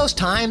 remember those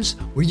times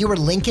where you were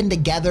linking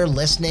together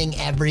listening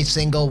every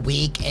single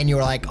week and you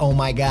were like, oh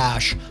my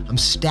gosh, I'm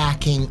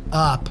stacking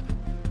up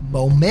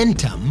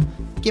momentum.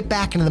 Get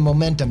back into the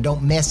momentum.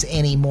 Don't miss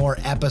any more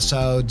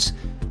episodes.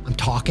 I'm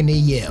talking to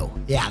you.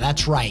 Yeah,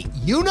 that's right.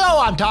 You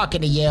know I'm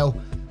talking to you.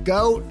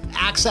 Go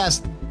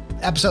access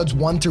episodes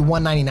 1 through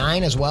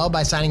 199 as well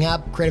by signing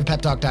up.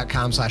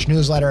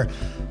 creativepeptalk.com/newsletter.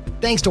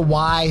 Thanks to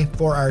Y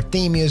for our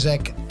theme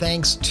music.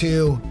 Thanks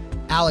to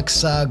Alex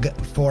Sugg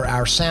for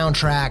our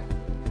soundtrack.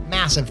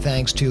 Massive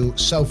thanks to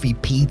Sophie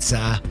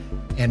Pizza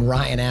and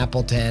Ryan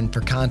Appleton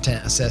for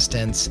content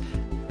assistance.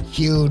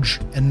 Huge,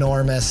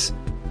 enormous,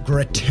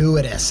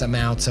 gratuitous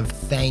amounts of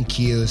thank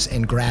yous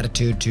and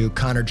gratitude to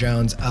Connor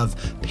Jones of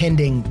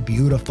Pending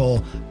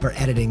Beautiful for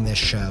editing this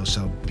show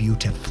so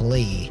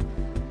beautifully.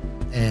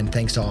 And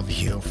thanks to all of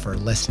you for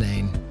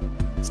listening.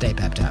 Stay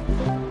pepped up.